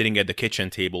and they're sitting at the kitchen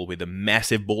table with a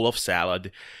massive bowl of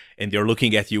salad, and they're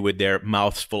looking at you with their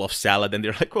mouths full of salad, and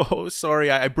they're like, oh,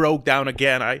 sorry, I broke down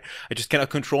again. I just cannot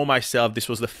control myself. This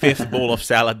was the 5th bowl of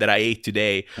salad that I ate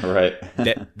today. Right.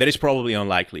 That is probably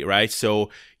unlikely, right?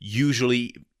 So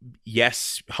usually,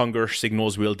 yes, hunger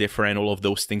signals will differ and all of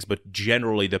those things, but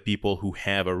generally the people who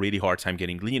have a really hard time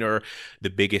getting leaner,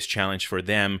 the biggest challenge for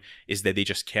them is that they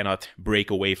just cannot break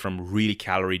away from really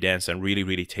calorie dense and really,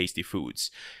 really tasty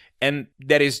foods. And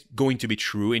that is going to be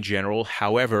true in general.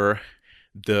 However,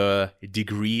 the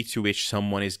degree to which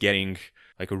someone is getting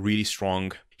like a really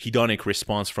strong hedonic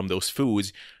response from those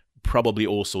foods probably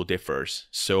also differs.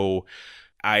 So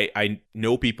I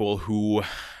know people who,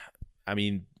 I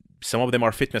mean, some of them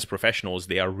are fitness professionals.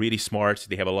 They are really smart.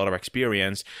 They have a lot of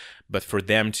experience. But for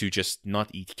them to just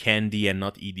not eat candy and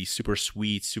not eat these super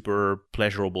sweet, super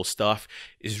pleasurable stuff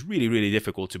is really, really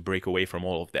difficult to break away from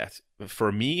all of that.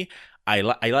 For me, I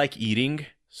like eating.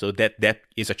 So that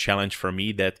is a challenge for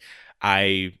me, that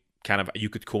I kind of, you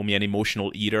could call me an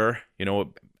emotional eater. You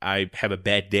know, I have a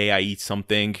bad day, I eat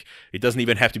something. It doesn't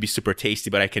even have to be super tasty,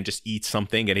 but I can just eat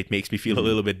something and it makes me feel a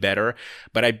little bit better.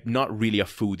 But I'm not really a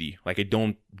foodie. Like, I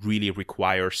don't really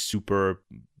require super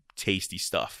tasty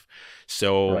stuff.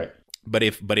 So, Right. but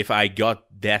if I got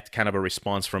that kind of a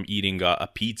response from eating a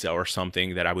pizza or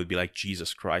something, that I would be like,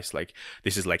 Jesus Christ, like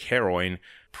this is like heroin,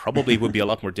 probably would be a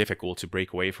lot more difficult to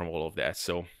break away from all of that.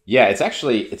 So Yeah, it's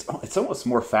actually it's almost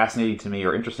more fascinating to me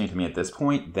or interesting to me at this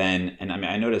point than, and I mean,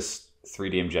 I noticed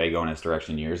 3DMJ going this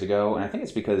direction years ago, and I think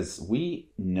it's because we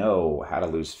know how to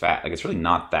lose fat. Like, it's really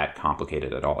not that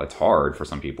complicated at all. It's hard for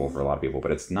some people, for a lot of people,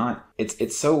 but it's not.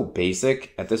 It's so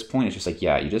basic at this point. It's just like,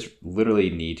 yeah, you just literally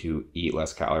need to eat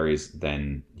less calories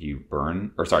than you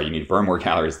burn, or sorry, you need to burn more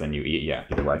calories than you eat. Yeah,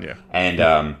 either way. Yeah.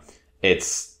 And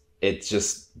it's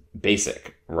just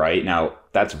basic, right? Now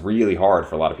that's really hard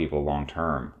for a lot of people long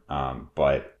term,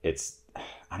 but it's,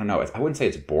 I don't know, I wouldn't say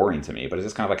it's boring to me, but it's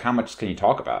just kind of like, how much can you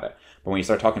talk about it? But when you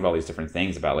start talking about all these different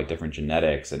things about like different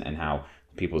genetics and how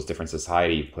people's different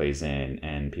society plays in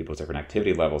and people's different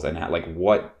activity levels and how, like,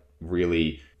 what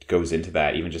really goes into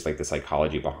that, even just like the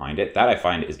psychology behind it, that I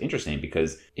find is interesting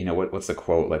because, you know, what's the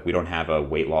quote? Like, we don't have a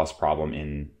weight loss problem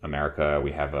in America.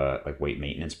 We have a like weight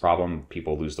maintenance problem.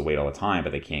 People lose the weight all the time,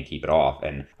 but they can't keep it off.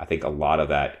 And I think a lot of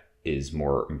that is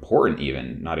more important,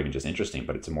 even not even just interesting,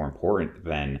 but it's more important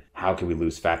than how can we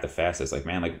lose fat the fastest. Like,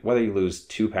 man, like whether you lose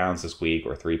 2 pounds this week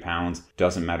or 3 pounds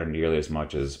doesn't matter nearly as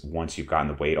much as once you've gotten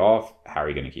the weight off, how are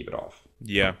you going to keep it off?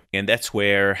 yeah, and that's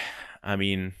where, I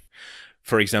mean,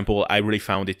 for example, I really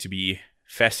found it to be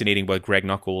fascinating what Greg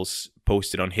Nuckols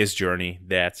posted on his journey,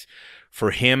 that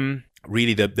for him,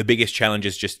 really the biggest challenge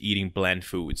is just eating bland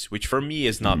foods, which for me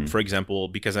is not, for example,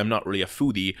 because I'm not really a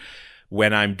foodie,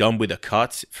 when I'm done with a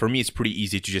cut, for me, it's pretty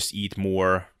easy to just eat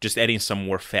more, just adding some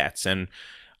more fats and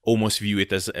almost view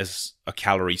it as a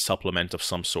calorie supplement of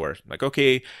some sort. Like,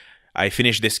 okay, I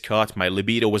finished this cut, my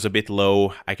libido was a bit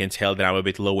low, I can tell that I'm a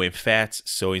bit low in fats,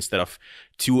 so instead of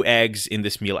 2 eggs in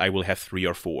this meal, I will have 3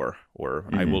 or 4, or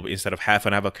I will, instead of half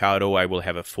an avocado, I will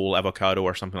have a full avocado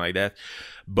or something like that.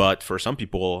 But for some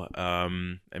people, I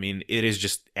mean, it is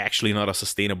just actually not a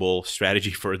sustainable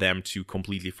strategy for them to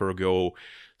completely forego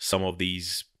some of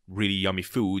these really yummy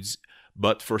foods.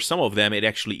 But for some of them, it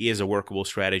actually is a workable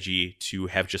strategy to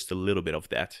have just a little bit of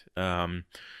that.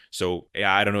 So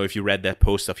yeah, I don't know if you read that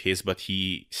post of his, but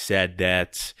he said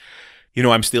that, you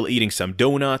know, I'm still eating some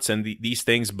donuts and these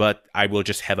things, but I will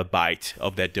just have a bite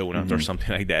of that donut or something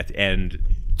like that. And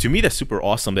to me, that's super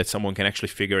awesome that someone can actually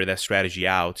figure that strategy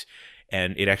out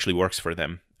and it actually works for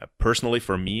them. Personally,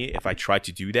 for me, if I tried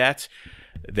to do that,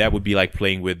 that would be like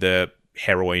playing with the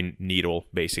heroin needle,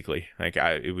 basically. Like,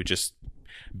 it would just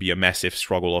be a massive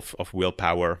struggle of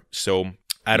willpower. So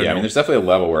I don't know. I mean, there's definitely a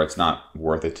level where it's not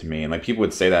worth it to me. And like, people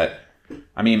would say that,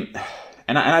 I mean,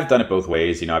 and I've done it both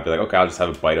ways. You know, I'd be like, okay, I'll just have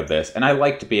a bite of this. And I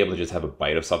like to be able to just have a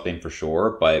bite of something for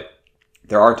sure. But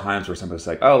there are times where somebody's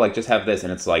like, oh, like just have this,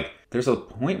 and it's like there's a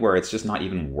point where it's just not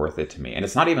even worth it to me, and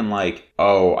it's not even like,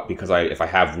 oh, because if I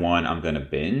have one, I'm gonna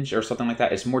binge or something like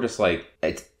that. It's more just like,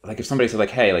 it's like if somebody said like,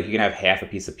 hey, like you can have half a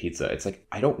piece of pizza, it's like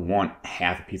I don't want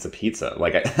half a piece of pizza.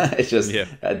 Like it's just Yeah.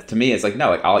 to me, it's like no,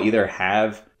 like I'll either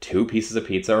have two pieces of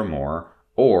pizza or more,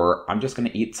 or I'm just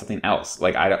gonna eat something else.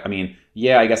 Like I mean,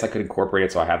 yeah, I guess I could incorporate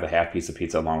it so I have the half piece of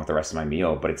pizza along with the rest of my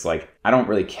meal, but it's like I don't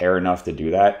really care enough to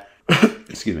do that.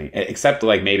 Excuse me. Except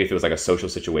like maybe if it was like a social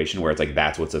situation where it's like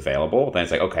that's what's available, then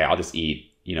it's like okay, I'll just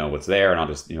eat what's there, and I'll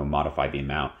just modify the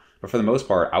amount. But for the most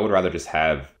part, I would rather just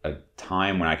have a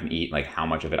time when I can eat like how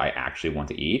much of it I actually want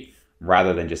to eat,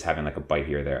 rather than just having like a bite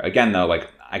here or there. Again, though, like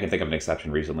I can think of an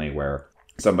exception recently where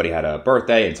somebody had a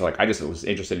birthday, and so like I just was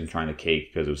interested in trying the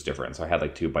cake because it was different, so I had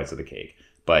like two bites of the cake.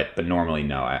 But normally,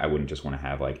 no, I wouldn't just want to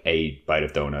have like a bite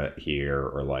of donut here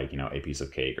or like a piece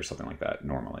of cake or something like that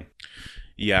normally.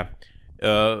 Yeah.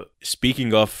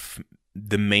 Speaking of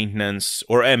the maintenance,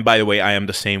 and by the way, I am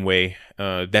the same way.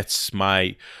 For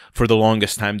the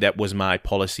longest time, that was my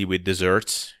policy with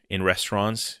desserts in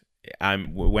restaurants.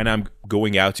 When I'm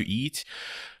going out to eat,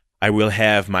 I will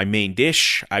have my main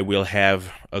dish, I will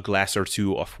have a glass or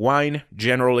two of wine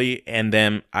generally, and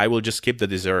then I will just skip the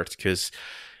dessert because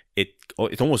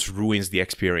it almost ruins the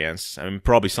experience. I mean,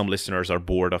 probably some listeners are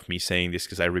bored of me saying this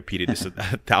because I repeated this a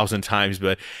thousand times,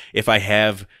 but if I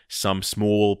have some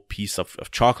small piece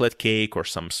of chocolate cake or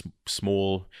some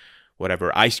small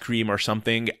whatever ice cream or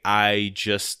something, I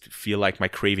just feel like my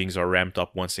cravings are ramped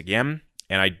up once again,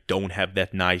 and I don't have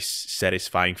that nice,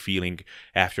 satisfying feeling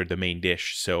after the main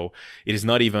dish. So it is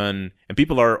not even, and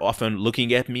people are often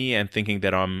looking at me and thinking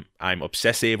that I'm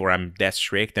obsessive or I'm that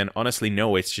strict. And honestly,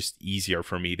 no, it's just easier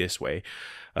for me this way.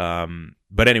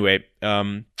 But anyway,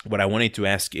 what I wanted to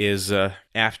ask is so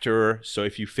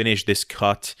if you finish this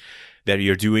cut that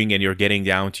you're doing and you're getting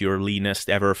down to your leanest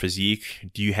ever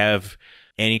physique, do you have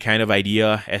any kind of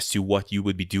idea as to what you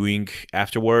would be doing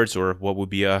afterwards, or what would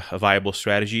be a viable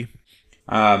strategy?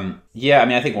 Yeah, I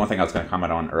mean, I think one thing I was going to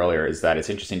comment on earlier is that it's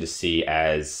interesting to see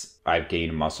as I've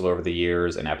gained muscle over the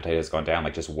years and appetite has gone down,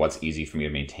 like just what's easy for me to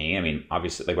maintain. I mean,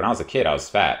 obviously, like when I was a kid, I was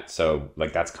fat. So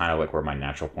like that's kind of like where my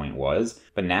natural point was.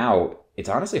 But now it's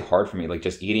honestly hard for me, like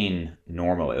just eating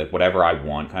normally, like whatever I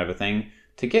want kind of a thing,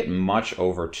 to get much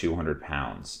over 200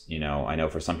 pounds. I know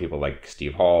for some people like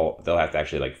Steve Hall, they'll have to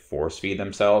actually like force feed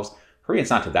themselves. For me, it's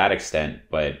not to that extent,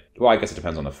 but well, I guess it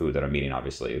depends on the food that I'm eating,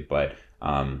 obviously. But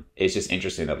it's just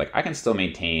interesting that like I can still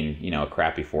maintain, a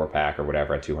crappy 4-pack or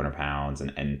whatever at 200 pounds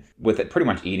and with it pretty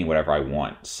much eating whatever I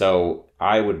want. So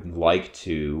I would like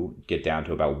to get down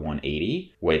to about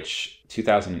 180, which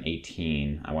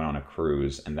 2018, I went on a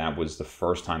cruise, and that was the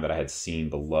first time that I had seen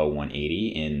below 180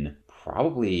 in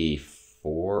probably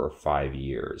 4 or 5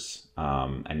 years.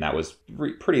 And that was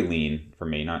pretty lean for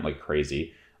me, not like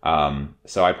crazy.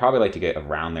 So I'd probably like to get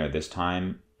around there this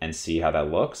time and see how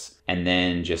that looks, and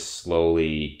then just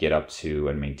slowly get up to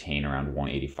and maintain around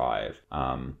 185.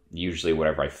 Usually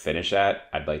whatever I finish at,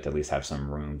 I'd like to at least have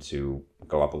some room to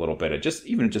go up a little bit,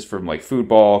 even just from like food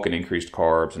bulk and increased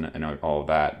carbs and all of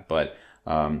that. But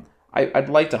I'd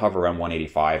like to hover around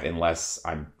 185 unless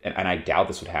and I doubt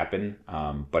this would happen.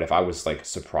 But if I was like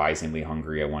surprisingly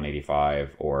hungry at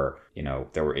 185 or,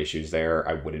 there were issues there,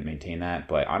 I wouldn't maintain that.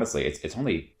 But honestly, it's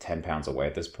only 10 pounds away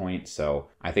at this point. So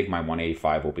I think my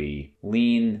 185 will be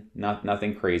lean,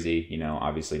 nothing crazy,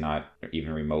 obviously not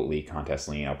even remotely contest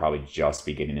lean. I'll probably just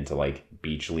be getting into like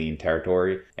beach lean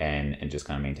territory and just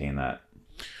kind of maintain that.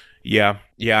 Yeah.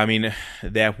 I mean,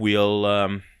 that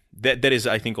will, that is,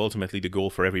 I think, ultimately the goal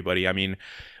for everybody. I mean,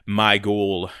 my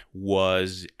goal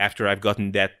was, after I've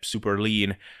gotten that super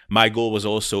lean, my goal was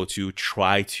also to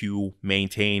try to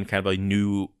maintain kind of a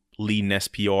new leanness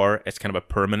PR as kind of a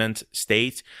permanent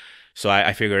state. So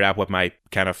I figured out what my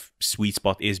kind of sweet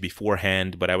spot is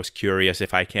beforehand, but I was curious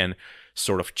if I can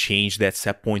sort of change that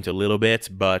set point a little bit.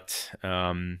 But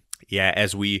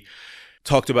as we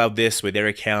talked about this with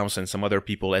Eric Helms and some other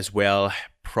people as well,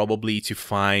 probably to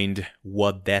find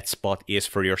what that spot is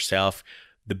for yourself,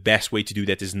 the best way to do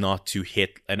that is not to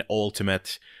hit an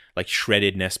ultimate like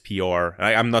shreddedness PR.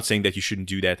 I'm not saying that you shouldn't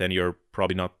do that, and you're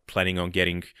probably not planning on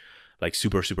getting like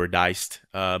super diced.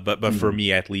 But for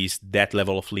me, at least, that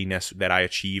level of leanness that I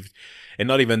achieved, and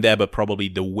not even that, but probably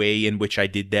the way in which I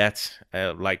did that,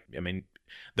 the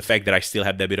fact that I still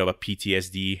have that bit of a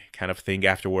PTSD kind of thing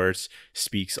afterwards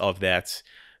speaks of that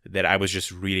I was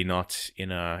just really not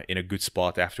in a good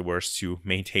spot afterwards to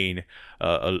maintain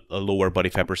a lower body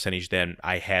fat percentage than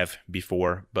I have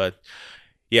before. But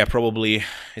yeah, probably,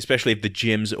 especially if the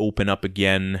gyms open up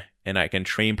again and I can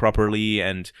train properly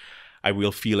and I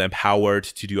will feel empowered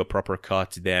to do a proper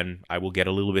cut, then I will get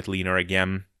a little bit leaner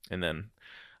again, and then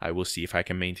I will see if I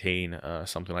can maintain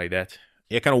something like that.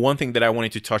 Yeah, kind of one thing that I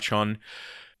wanted to touch on,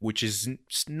 which is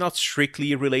not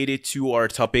strictly related to our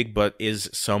topic, but is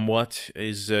somewhat,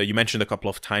 is you mentioned a couple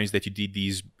of times that you did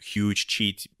these huge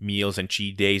cheat meals and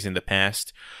cheat days in the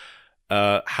past.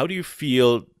 How do you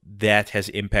feel that has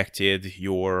impacted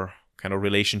your kind of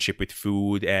relationship with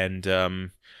food?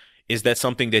 And is that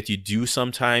something that you do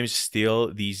sometimes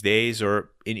still these days?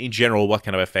 Or in general, what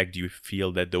kind of effect do you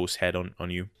feel that those had on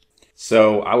you?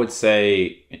 So I would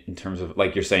say, in terms of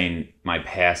like you're saying, my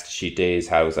past cheat days,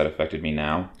 how has that affected me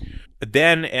now?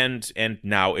 Then and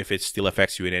now, if it still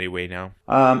affects you in any way now.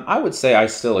 I would say I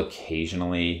still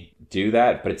occasionally do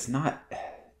that, but it's not.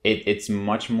 It's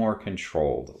much more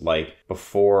controlled. Like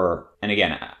before, and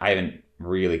again, I haven't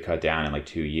really cut down in like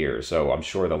 2 years, so I'm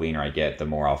sure the leaner I get, the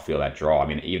more I'll feel that draw. I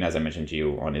mean, even as I mentioned to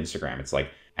you on Instagram, it's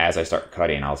like as I start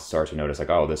cutting, I'll start to notice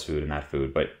like, oh, this food and that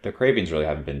food, but the cravings really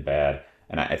haven't been bad.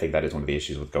 And I think that is one of the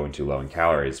issues with going too low in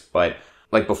calories. But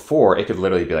like before, it could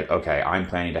literally be like, okay, I'm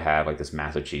planning to have like this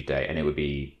massive cheat day, and it would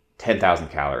be 10,000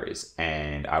 calories.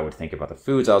 And I would think about the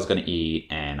foods I was going to eat,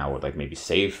 and I would like maybe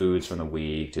save foods from the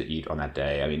week to eat on that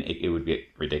day. I mean, it would be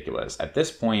ridiculous. At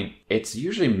this point, it's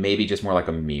usually maybe just more like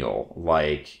a meal.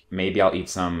 Like maybe I'll eat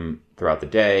some throughout the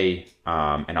day,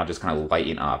 and I'll just kind of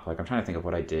lighten up. Like I'm trying to think of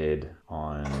what I did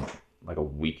on like a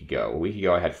week ago. A week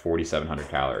ago, I had 4,700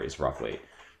 calories roughly.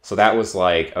 So that was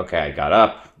like, okay, I got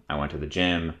up, I went to the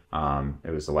gym. It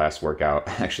was the last workout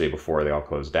actually before they all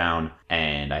closed down.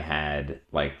 And I had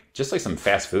like, just like some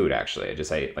fast food actually. I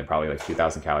just ate like probably like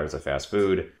 2,000 calories of fast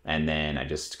food. And then I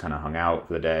just kind of hung out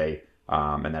for the day.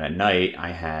 And then at night I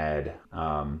had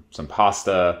some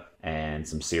pasta and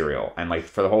some cereal. And like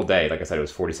for the whole day, like I said, it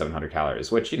was 4,700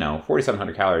 calories, which,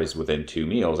 4,700 calories within 2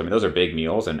 meals. I mean, those are big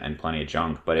meals and plenty of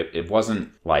junk, but it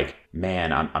wasn't like,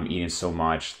 man, I'm eating so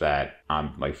much that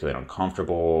I'm like feeling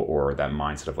uncomfortable, or that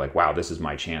mindset of like, wow, this is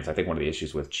my chance. I think one of the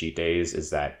issues with cheat days is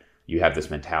that you have this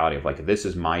mentality of like, this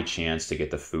is my chance to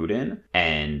get the food in.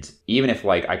 And even if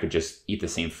like I could just eat the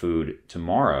same food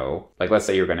tomorrow, like let's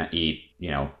say you're going to eat,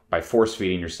 by force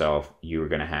feeding yourself, you're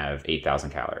going to have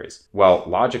 8,000 calories. Well,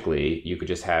 logically, you could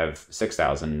just have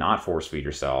 6,000, not force feed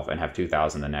yourself, and have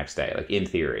 2,000 the next day, like in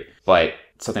theory. But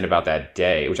something about that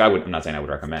day, which I'm not saying I would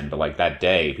recommend, but like that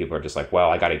day, people are just like, well,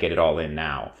 I got to get it all in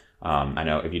now. I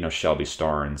know if you know Shelby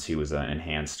Starnes, he was an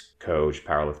enhanced coach,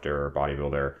 powerlifter,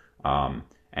 bodybuilder.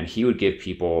 And he would give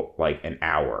people like an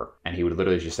hour, and he would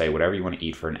literally just say, whatever you want to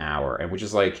eat for an hour. And which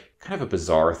is like kind of a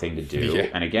bizarre thing to do. Yeah.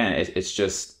 And again, it's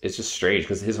just strange,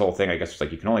 because his whole thing, I guess, was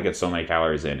like, you can only get so many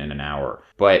calories in an hour.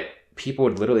 But people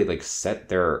would literally like set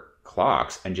their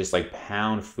clocks and just like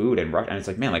pound food and rush. And it's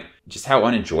like, man, like just how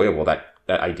unenjoyable that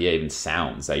idea even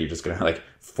sounds, that you're just going to like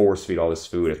force feed all this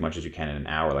food as much as you can in an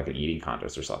hour, like an eating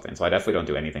contest or something. So I definitely don't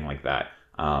do anything like that.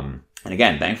 And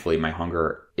again, thankfully, my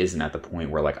hunger isn't at the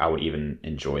point where like I would even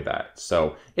enjoy that.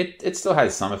 So it still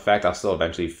has some effect. I'll still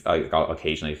eventually, I'll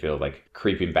occasionally feel like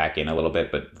creeping back in a little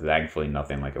bit, but thankfully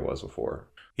nothing like it was before.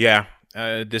 Yeah,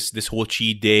 this whole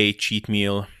cheat day, cheat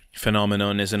meal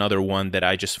phenomenon is another one that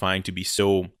I just find to be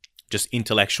so just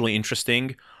intellectually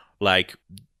interesting. Like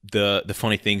the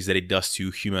funny things that it does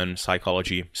to human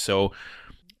psychology. So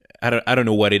I don't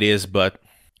know what it is, but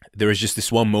there is just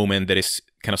this one moment that is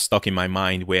kind of stuck in my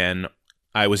mind when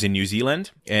I was in New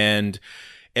Zealand, and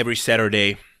every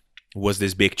Saturday was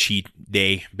this big cheat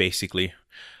day, basically.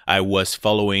 I was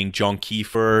following John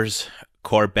Kiefer's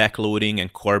carb backloading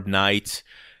and carb night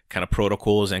kind of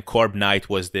protocols, and carb night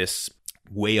was this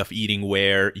way of eating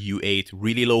where you ate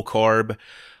really low carb,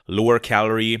 lower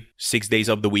calorie 6 days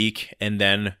of the week, and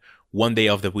then one day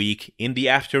of the week in the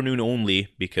afternoon only,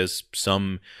 because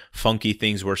some funky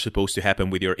things were supposed to happen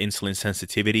with your insulin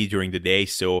sensitivity during the day.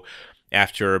 So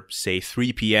after, say,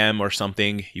 3 p.m. or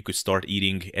something, you could start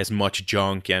eating as much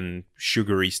junk and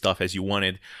sugary stuff as you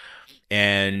wanted.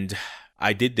 And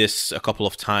I did this a couple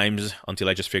of times until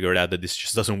I just figured out that this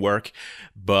just doesn't work.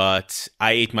 But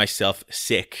I ate myself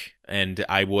sick, and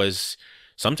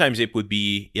sometimes it would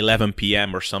be 11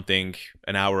 p.m. or something,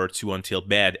 an hour or two until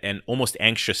bed, and almost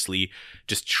anxiously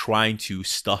just trying to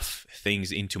stuff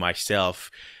things into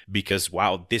myself because,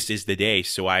 wow, this is the day,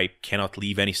 so I cannot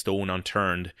leave any stone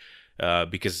unturned.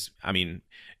 Because, I mean,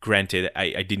 granted,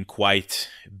 I didn't quite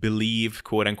believe,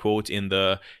 quote unquote, in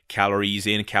the calories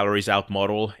in, calories out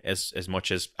model as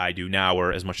much as I do now,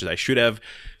 or as much as I should have.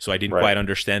 So I didn't quite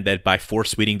understand that by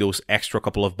force feeding those extra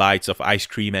couple of bites of ice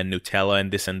cream and Nutella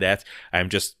and this and that, I'm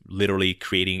just literally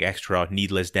creating extra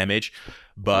needless damage.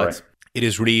 But it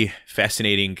is really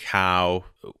fascinating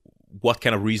what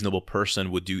kind of reasonable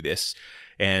person would do this.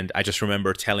 And I just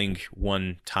remember telling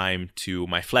one time to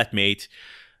my flatmate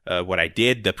what I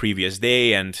did the previous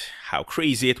day and how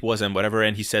crazy it was and whatever.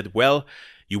 And he said, well,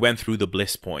 you went through the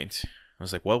bliss point. I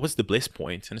was like, well, what's the bliss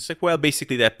point? And it's like, well,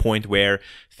 basically that point where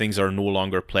things are no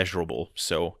longer pleasurable.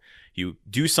 So you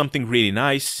do something really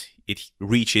nice, it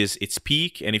reaches its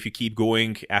peak, and if you keep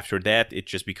going after that, it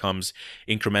just becomes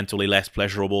incrementally less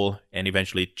pleasurable, and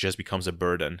eventually it just becomes a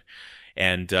burden.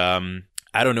 And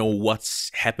I don't know what's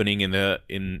happening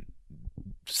in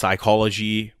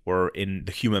psychology or in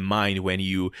the human mind when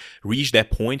you reach that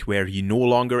point where you're no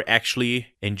longer actually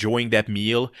enjoying that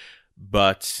meal,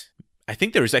 but I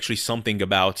think there is actually something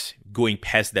about going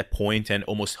past that point and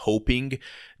almost hoping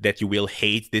that you will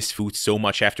hate this food so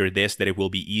much after this that it will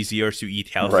be easier to eat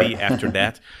healthy after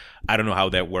that. I don't know how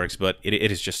that works, but it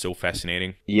is just so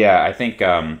fascinating. Yeah, I think,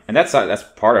 and that's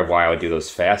part of why I would do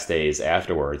those fast days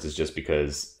afterwards, is just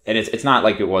because, and it's not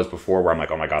like it was before where I'm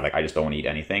like, oh my God, like I just don't want to eat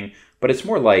anything, but it's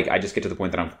more like I just get to the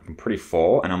point that I'm pretty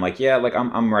full and I'm like, yeah, like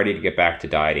I'm ready to get back to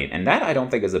dieting. And that I don't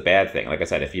think is a bad thing. Like I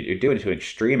said, if you're doing it to an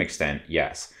extreme extent,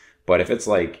 yes. But if it's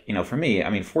like, for me,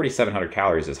 4,700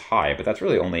 calories is high, but that's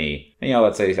really only,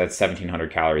 let's say that's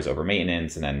 1,700 calories over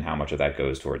maintenance, and then how much of that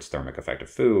goes towards thermic effect of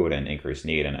food and increased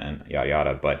need and yada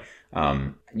yada. But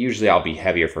usually I'll be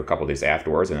heavier for a couple of days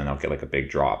afterwards, and then I'll get like a big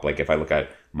drop. Like if I look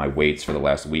at my weights for the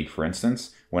last week, for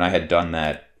instance, when I had done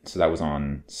that, so that was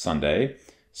on Sunday.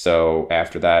 So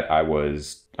after that, I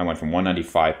went from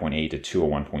 195.8 to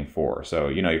 201.4. So,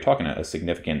 you're talking a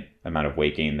significant amount of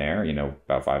weight gain there,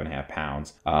 about 5.5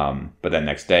 pounds. But then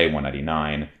next day,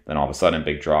 199, then all of a sudden,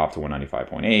 big drop to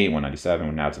 195.8, 197,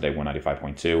 and now today,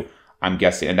 195.2. I'm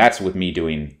guessing, and that's with me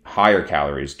doing higher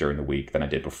calories during the week than I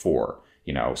did before.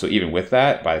 So even with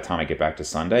that, by the time I get back to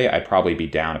Sunday, I'd probably be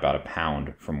down about a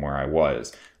pound from where I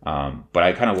was. But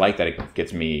I kind of like that it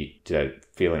gets me to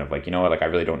feeling of like, like I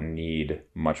really don't need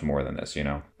much more than this,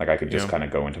 like I could just kind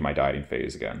of go into my dieting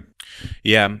phase again.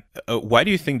 Yeah. Why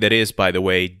do you think that is, by the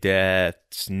way,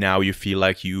 that now you feel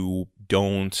like you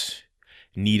don't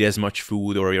need as much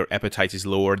food or your appetite is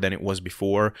lower than it was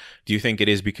before? Do you think it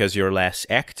is because you're less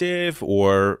active,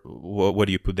 or what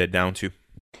do you put that down to?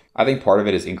 I think part of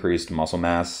it is increased muscle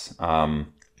mass.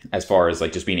 As far as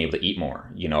like just being able to eat more,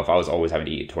 if I was always having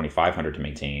to eat 2,500 to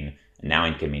maintain, now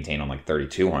I can maintain on like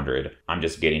 3,200. I'm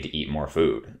just getting to eat more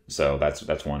food. So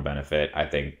that's one benefit. I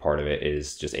think part of it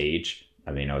is just age.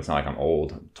 It's not like I'm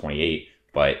old, 28,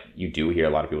 but you do hear a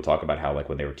lot of people talk about how like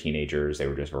when they were teenagers, they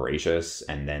were just voracious,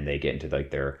 and then they get into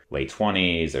like their late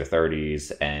 20s, their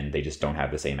 30s, and they just don't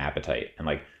have the same appetite. And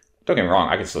like, don't get me wrong,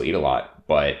 I can still eat a lot,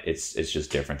 but it's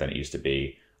just different than it used to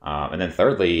be. And then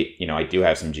thirdly, I do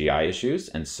have some GI issues.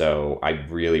 And so I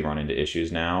really run into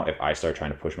issues now if I start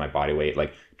trying to push my body weight,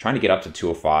 like trying to get up to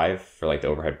 205 for like the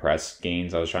overhead press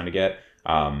gains I was trying to get.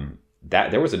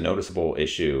 That there was a noticeable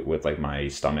issue with like my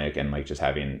stomach and like just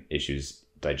having issues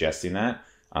digesting that.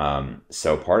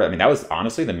 So that was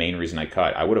honestly the main reason I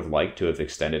cut. I would have liked to have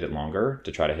extended it longer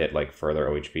to try to hit like further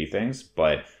OHP things,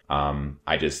 but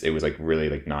it was like really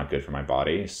like not good for my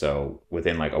body. So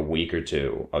within like a week or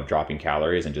two of dropping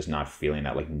calories and just not feeling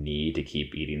that like need to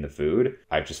keep eating the food,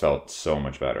 I just felt so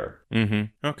much better.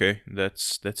 Mm-hmm. Okay,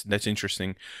 that's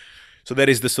interesting. So that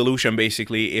is the solution,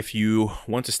 basically. If you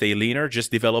want to stay leaner, just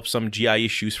develop some GI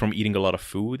issues from eating a lot of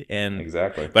food. And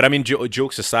exactly. But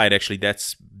jokes aside, actually,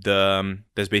 that's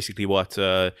basically what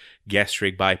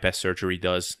gastric bypass surgery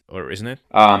does, or isn't it?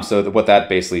 What that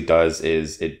basically does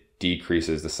is it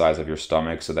decreases the size of your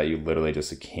stomach so that you literally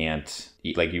just can't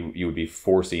eat. Like you would be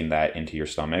forcing that into your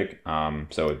stomach,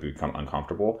 so it would become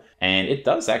uncomfortable. And it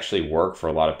does actually work for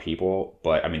a lot of people,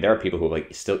 but there are people who have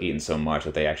like still eaten so much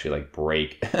that they actually like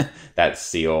break that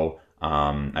seal.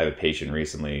 I have a patient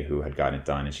recently who had gotten it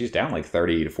done, and she's down like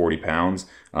 30 to 40 pounds.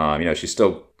 She's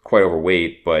still quite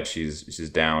overweight, but she's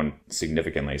down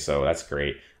significantly, so that's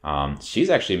great.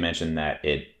 She's actually mentioned that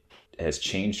it has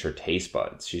changed her taste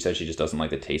buds. She said she just doesn't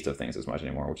like the taste of things as much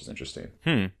anymore, which is interesting.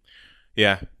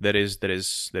 Yeah, that is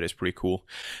pretty cool.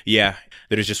 Yeah,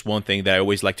 there is just one thing that I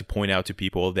always like to point out to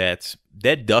people that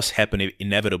does happen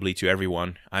inevitably to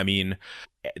everyone.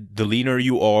 The leaner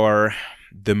you are,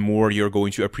 the more you're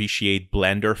going to appreciate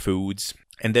blender foods.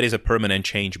 And that is a permanent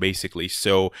change, basically.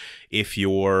 So if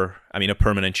a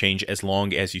permanent change as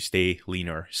long as you stay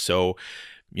leaner. So,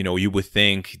 you would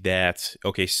think that,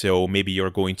 okay, so maybe you're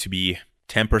going to be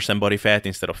 10% body fat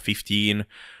instead of 15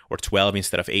 or 12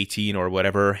 instead of 18 or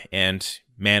whatever. And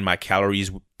man, my calories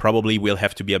probably will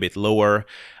have to be a bit lower.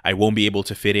 I won't be able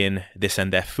to fit in this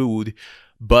and that food.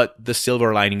 But the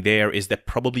silver lining there is that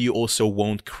probably you also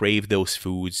won't crave those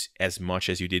foods as much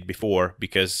as you did before,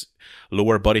 because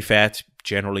lower body fat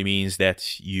generally means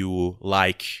that you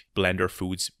like blender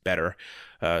foods better.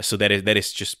 So that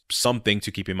is just something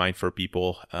to keep in mind for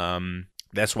people.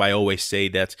 That's why I always say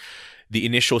that the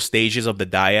initial stages of the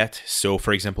diet, so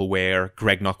for example, where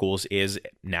Greg Knuckles is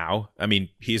now, I mean,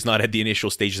 he's not at the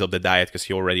initial stages of the diet because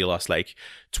he already lost like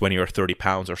 20 or 30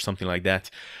 pounds or something like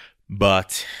that.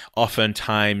 But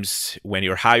oftentimes, when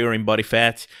you're higher in body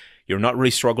fat, you're not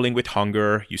really struggling with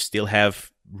hunger. You still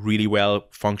have really well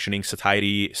functioning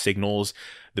satiety signals.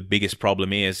 The biggest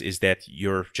problem is that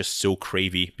you're just so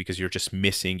cravey because you're just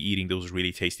missing eating those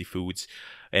really tasty foods.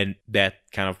 And that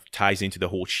kind of ties into the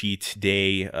whole cheat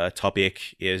day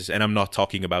topic and I'm not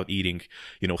talking about eating,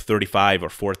 35 or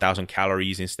 4,000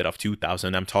 calories instead of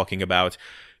 2,000. I'm talking about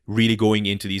really going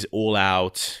into these all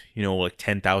out, like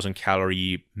 10,000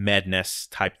 calorie madness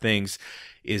type things.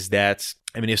 Is that,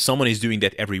 I mean, if someone is doing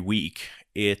that every week,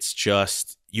 it's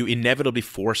just you inevitably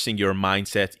forcing your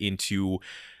mindset into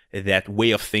that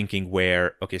way of thinking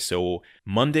where, okay, so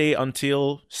Monday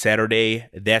until Saturday,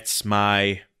 that's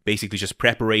my basically just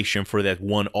preparation for that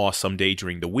one awesome day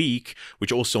during the week,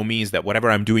 which also means that whatever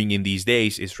I'm doing in these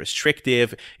days is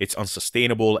restrictive, it's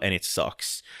unsustainable, and it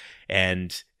sucks.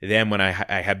 And then when I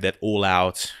have that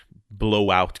all-out,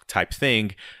 blowout type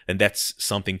thing, then that's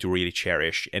something to really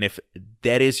cherish. And if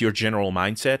that is your general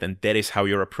mindset and that is how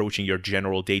you're approaching your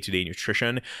general day-to-day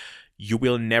nutrition, you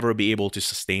will never be able to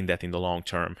sustain that in the long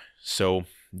term. So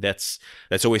that's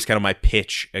always kind of my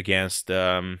pitch against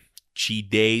cheat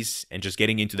days and just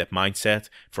getting into that mindset.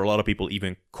 For a lot of people,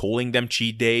 even calling them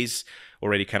cheat days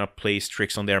already kind of plays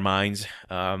tricks on their minds.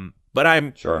 But I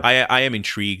am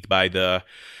intrigued by the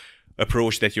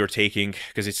approach that you're taking,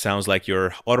 because it sounds like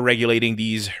you're auto-regulating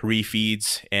these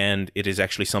refeeds, and it is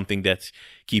actually something that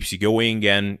keeps you going.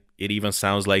 And it even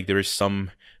sounds like there is some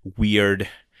weird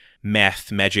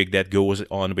math magic that goes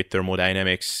on with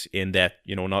thermodynamics in that,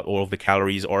 not all of the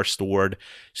calories are stored,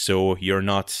 so you're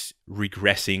not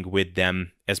regressing with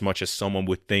them as much as someone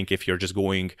would think if you're just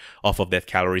going off of that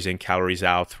calories in, calories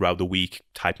out throughout the week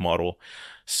type model.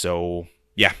 So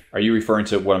yeah. Are you referring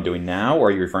to what I'm doing now, or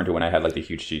are you referring to when I had like the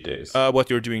huge cheat days? What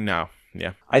you're doing now.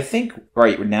 Yeah. I think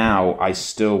right now I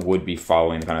still would be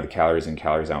following kind of the calories in,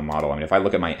 calories out model. I mean, if I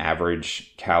look at my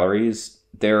average calories,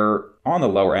 they're on the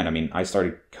lower end. I mean, I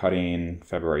started cutting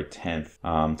February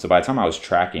 10th. So by the time I was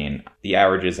tracking, the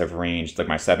averages have ranged, like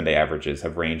my 7-day averages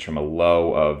have ranged from a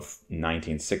low of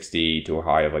 1960 to a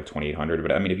high of like 2800.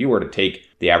 But I mean, if you were to take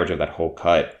the average of that whole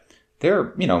cut,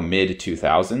 they're, mid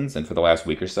 2000s. And for the last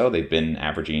week or so, they've been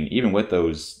averaging, even with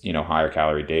those, higher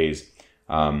calorie days,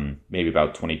 maybe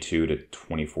about 22 to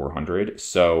 2400.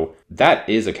 So that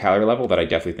is a calorie level that I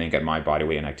definitely think at my body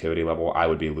weight and activity level, I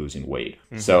would be losing weight.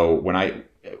 Mm-hmm. So when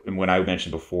I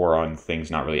mentioned before on things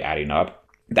not really adding up,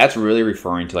 that's really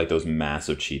referring to like those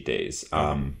massive cheat days.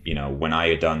 When I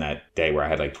had done that day where I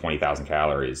had like 20,000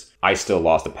 calories, I still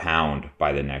lost a pound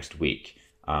by the next week.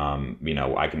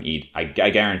 I can eat, I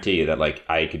guarantee you that like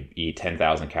I could eat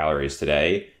 10,000 calories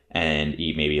today and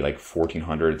eat maybe like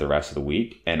 1,400 the rest of the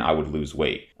week, and I would lose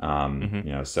weight. So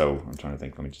I'm trying to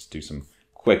think, let me just do some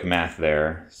quick math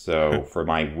there. So for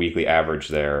my weekly average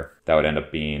there, that would end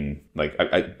up being like,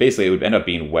 basically it would end up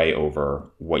being way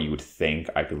over what you would think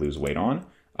I could lose weight on.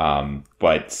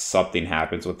 But something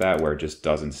happens with that where it just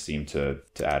doesn't seem to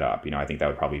add up. I think that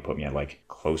would probably put me at like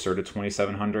closer to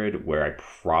 2,700, where I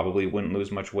probably wouldn't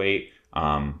lose much weight.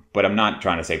 But I'm not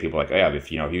trying to say people like, oh yeah,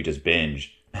 if you just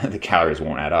binge, the calories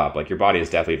won't add up. Like, your body is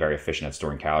definitely very efficient at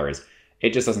storing calories.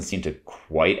 It just doesn't seem to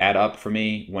quite add up for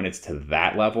me when it's to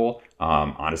that level.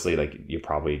 Honestly, like, you're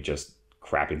probably just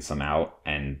crapping some out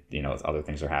and, other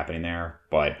things are happening there.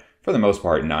 But for the most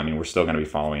part, no, I mean, we're still going to be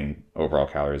following overall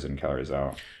calories in, calories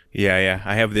out. Yeah.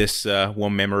 I have this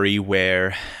one memory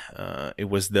where it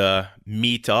was the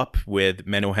meetup with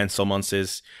Menno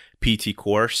Henselmans' PT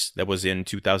course that was in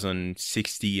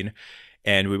 2016.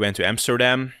 And we went to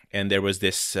Amsterdam, and there was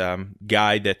this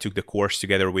guy that took the course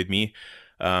together with me.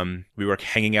 We were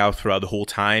hanging out throughout the whole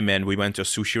time, and we went to a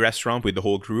sushi restaurant with the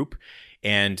whole group.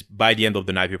 And by the end of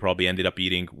the night, we probably ended up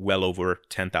eating well over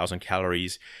 10,000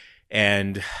 calories.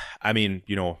 And I mean,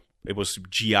 it was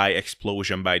GI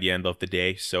explosion by the end of the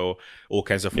day. So all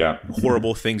kinds of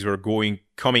horrible things were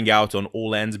coming out on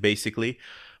all ends, basically.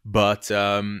 But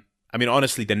I mean,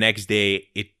 honestly, the next day,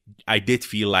 I did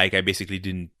feel like I basically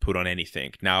didn't put on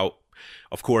anything. Now,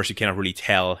 of course, you cannot really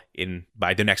tell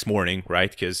by the next morning, right?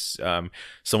 Because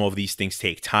some of these things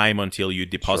take time until you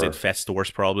deposit fat stores,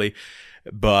 probably.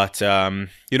 But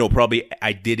probably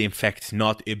I did in fact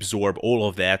not absorb all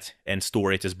of that and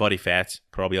store it as body fat.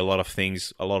 Probably a lot of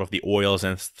things, a lot of the oils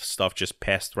and stuff just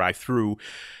passed right through.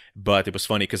 But it was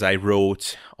funny because I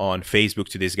wrote on Facebook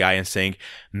to this guy and saying,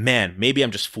 man, maybe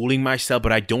I'm just fooling myself,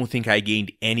 but I don't think I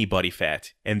gained any body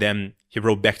fat. And then he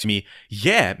wrote back to me,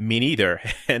 yeah, me neither.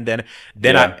 And then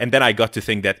Yeah. I got to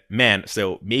think that, man,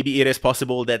 so maybe it is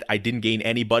possible that I didn't gain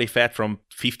any body fat from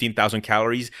 15,000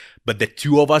 calories, but the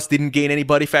two of us didn't gain any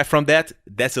body fat from that.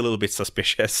 That's a little bit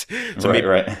suspicious. So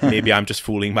Right. maybe I'm just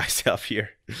fooling myself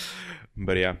here.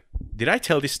 But yeah, did I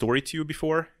tell this story to you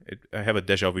before? I have a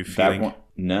deja vu That feeling. one?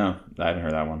 No, I haven't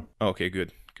heard that one. Okay,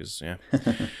 good. Because yeah.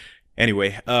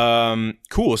 Anyway,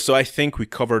 cool. So I think we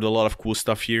covered a lot of cool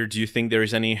stuff here. Do you think there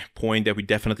is any point that we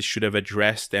definitely should have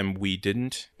addressed and we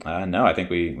didn't? No, I think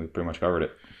we pretty much covered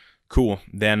it. Cool.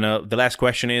 Then the last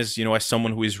question is, as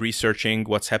someone who is researching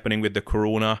what's happening with the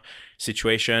corona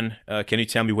situation, can you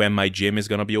tell me when my gym is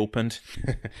going to be opened?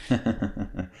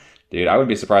 Dude, I would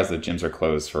be surprised if gyms are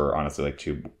closed for honestly like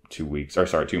 2 weeks, or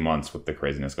sorry, 2 months with the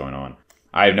craziness going on.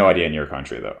 I have no idea in your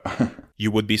country though. You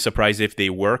would be surprised if they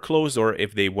were closed or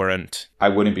if they weren't? I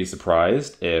wouldn't be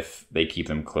surprised if they keep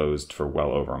them closed for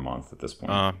well over a month at this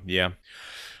point. Yeah.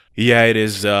 Yeah, it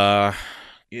is.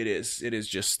 It is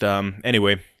just.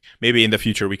 Anyway, maybe in the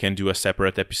future we can do a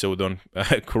separate episode on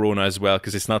Corona as well,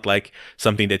 because it's not like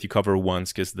something that you cover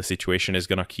once, because the situation is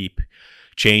gonna keep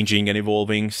changing and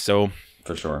evolving. So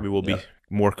For sure. we will be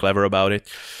more clever about it.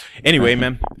 Anyway,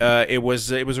 man, it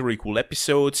was a really cool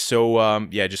episode. So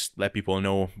yeah, just let people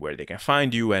know where they can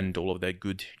find you and all of that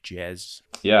good jazz.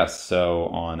 Yes. So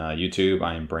on YouTube,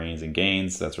 I am Brains and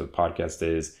Gains. That's where the podcast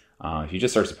is. If you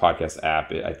just search the podcast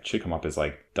app, it should come up as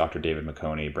like Dr. David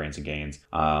Maconi, Brains and Gains.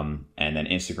 And then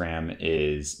Instagram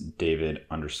is Dave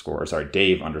underscore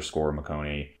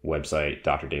Maconi, website,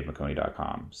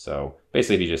 drdavemaconi.com. So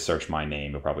basically, if you just search my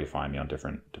name, you'll probably find me on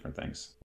different things.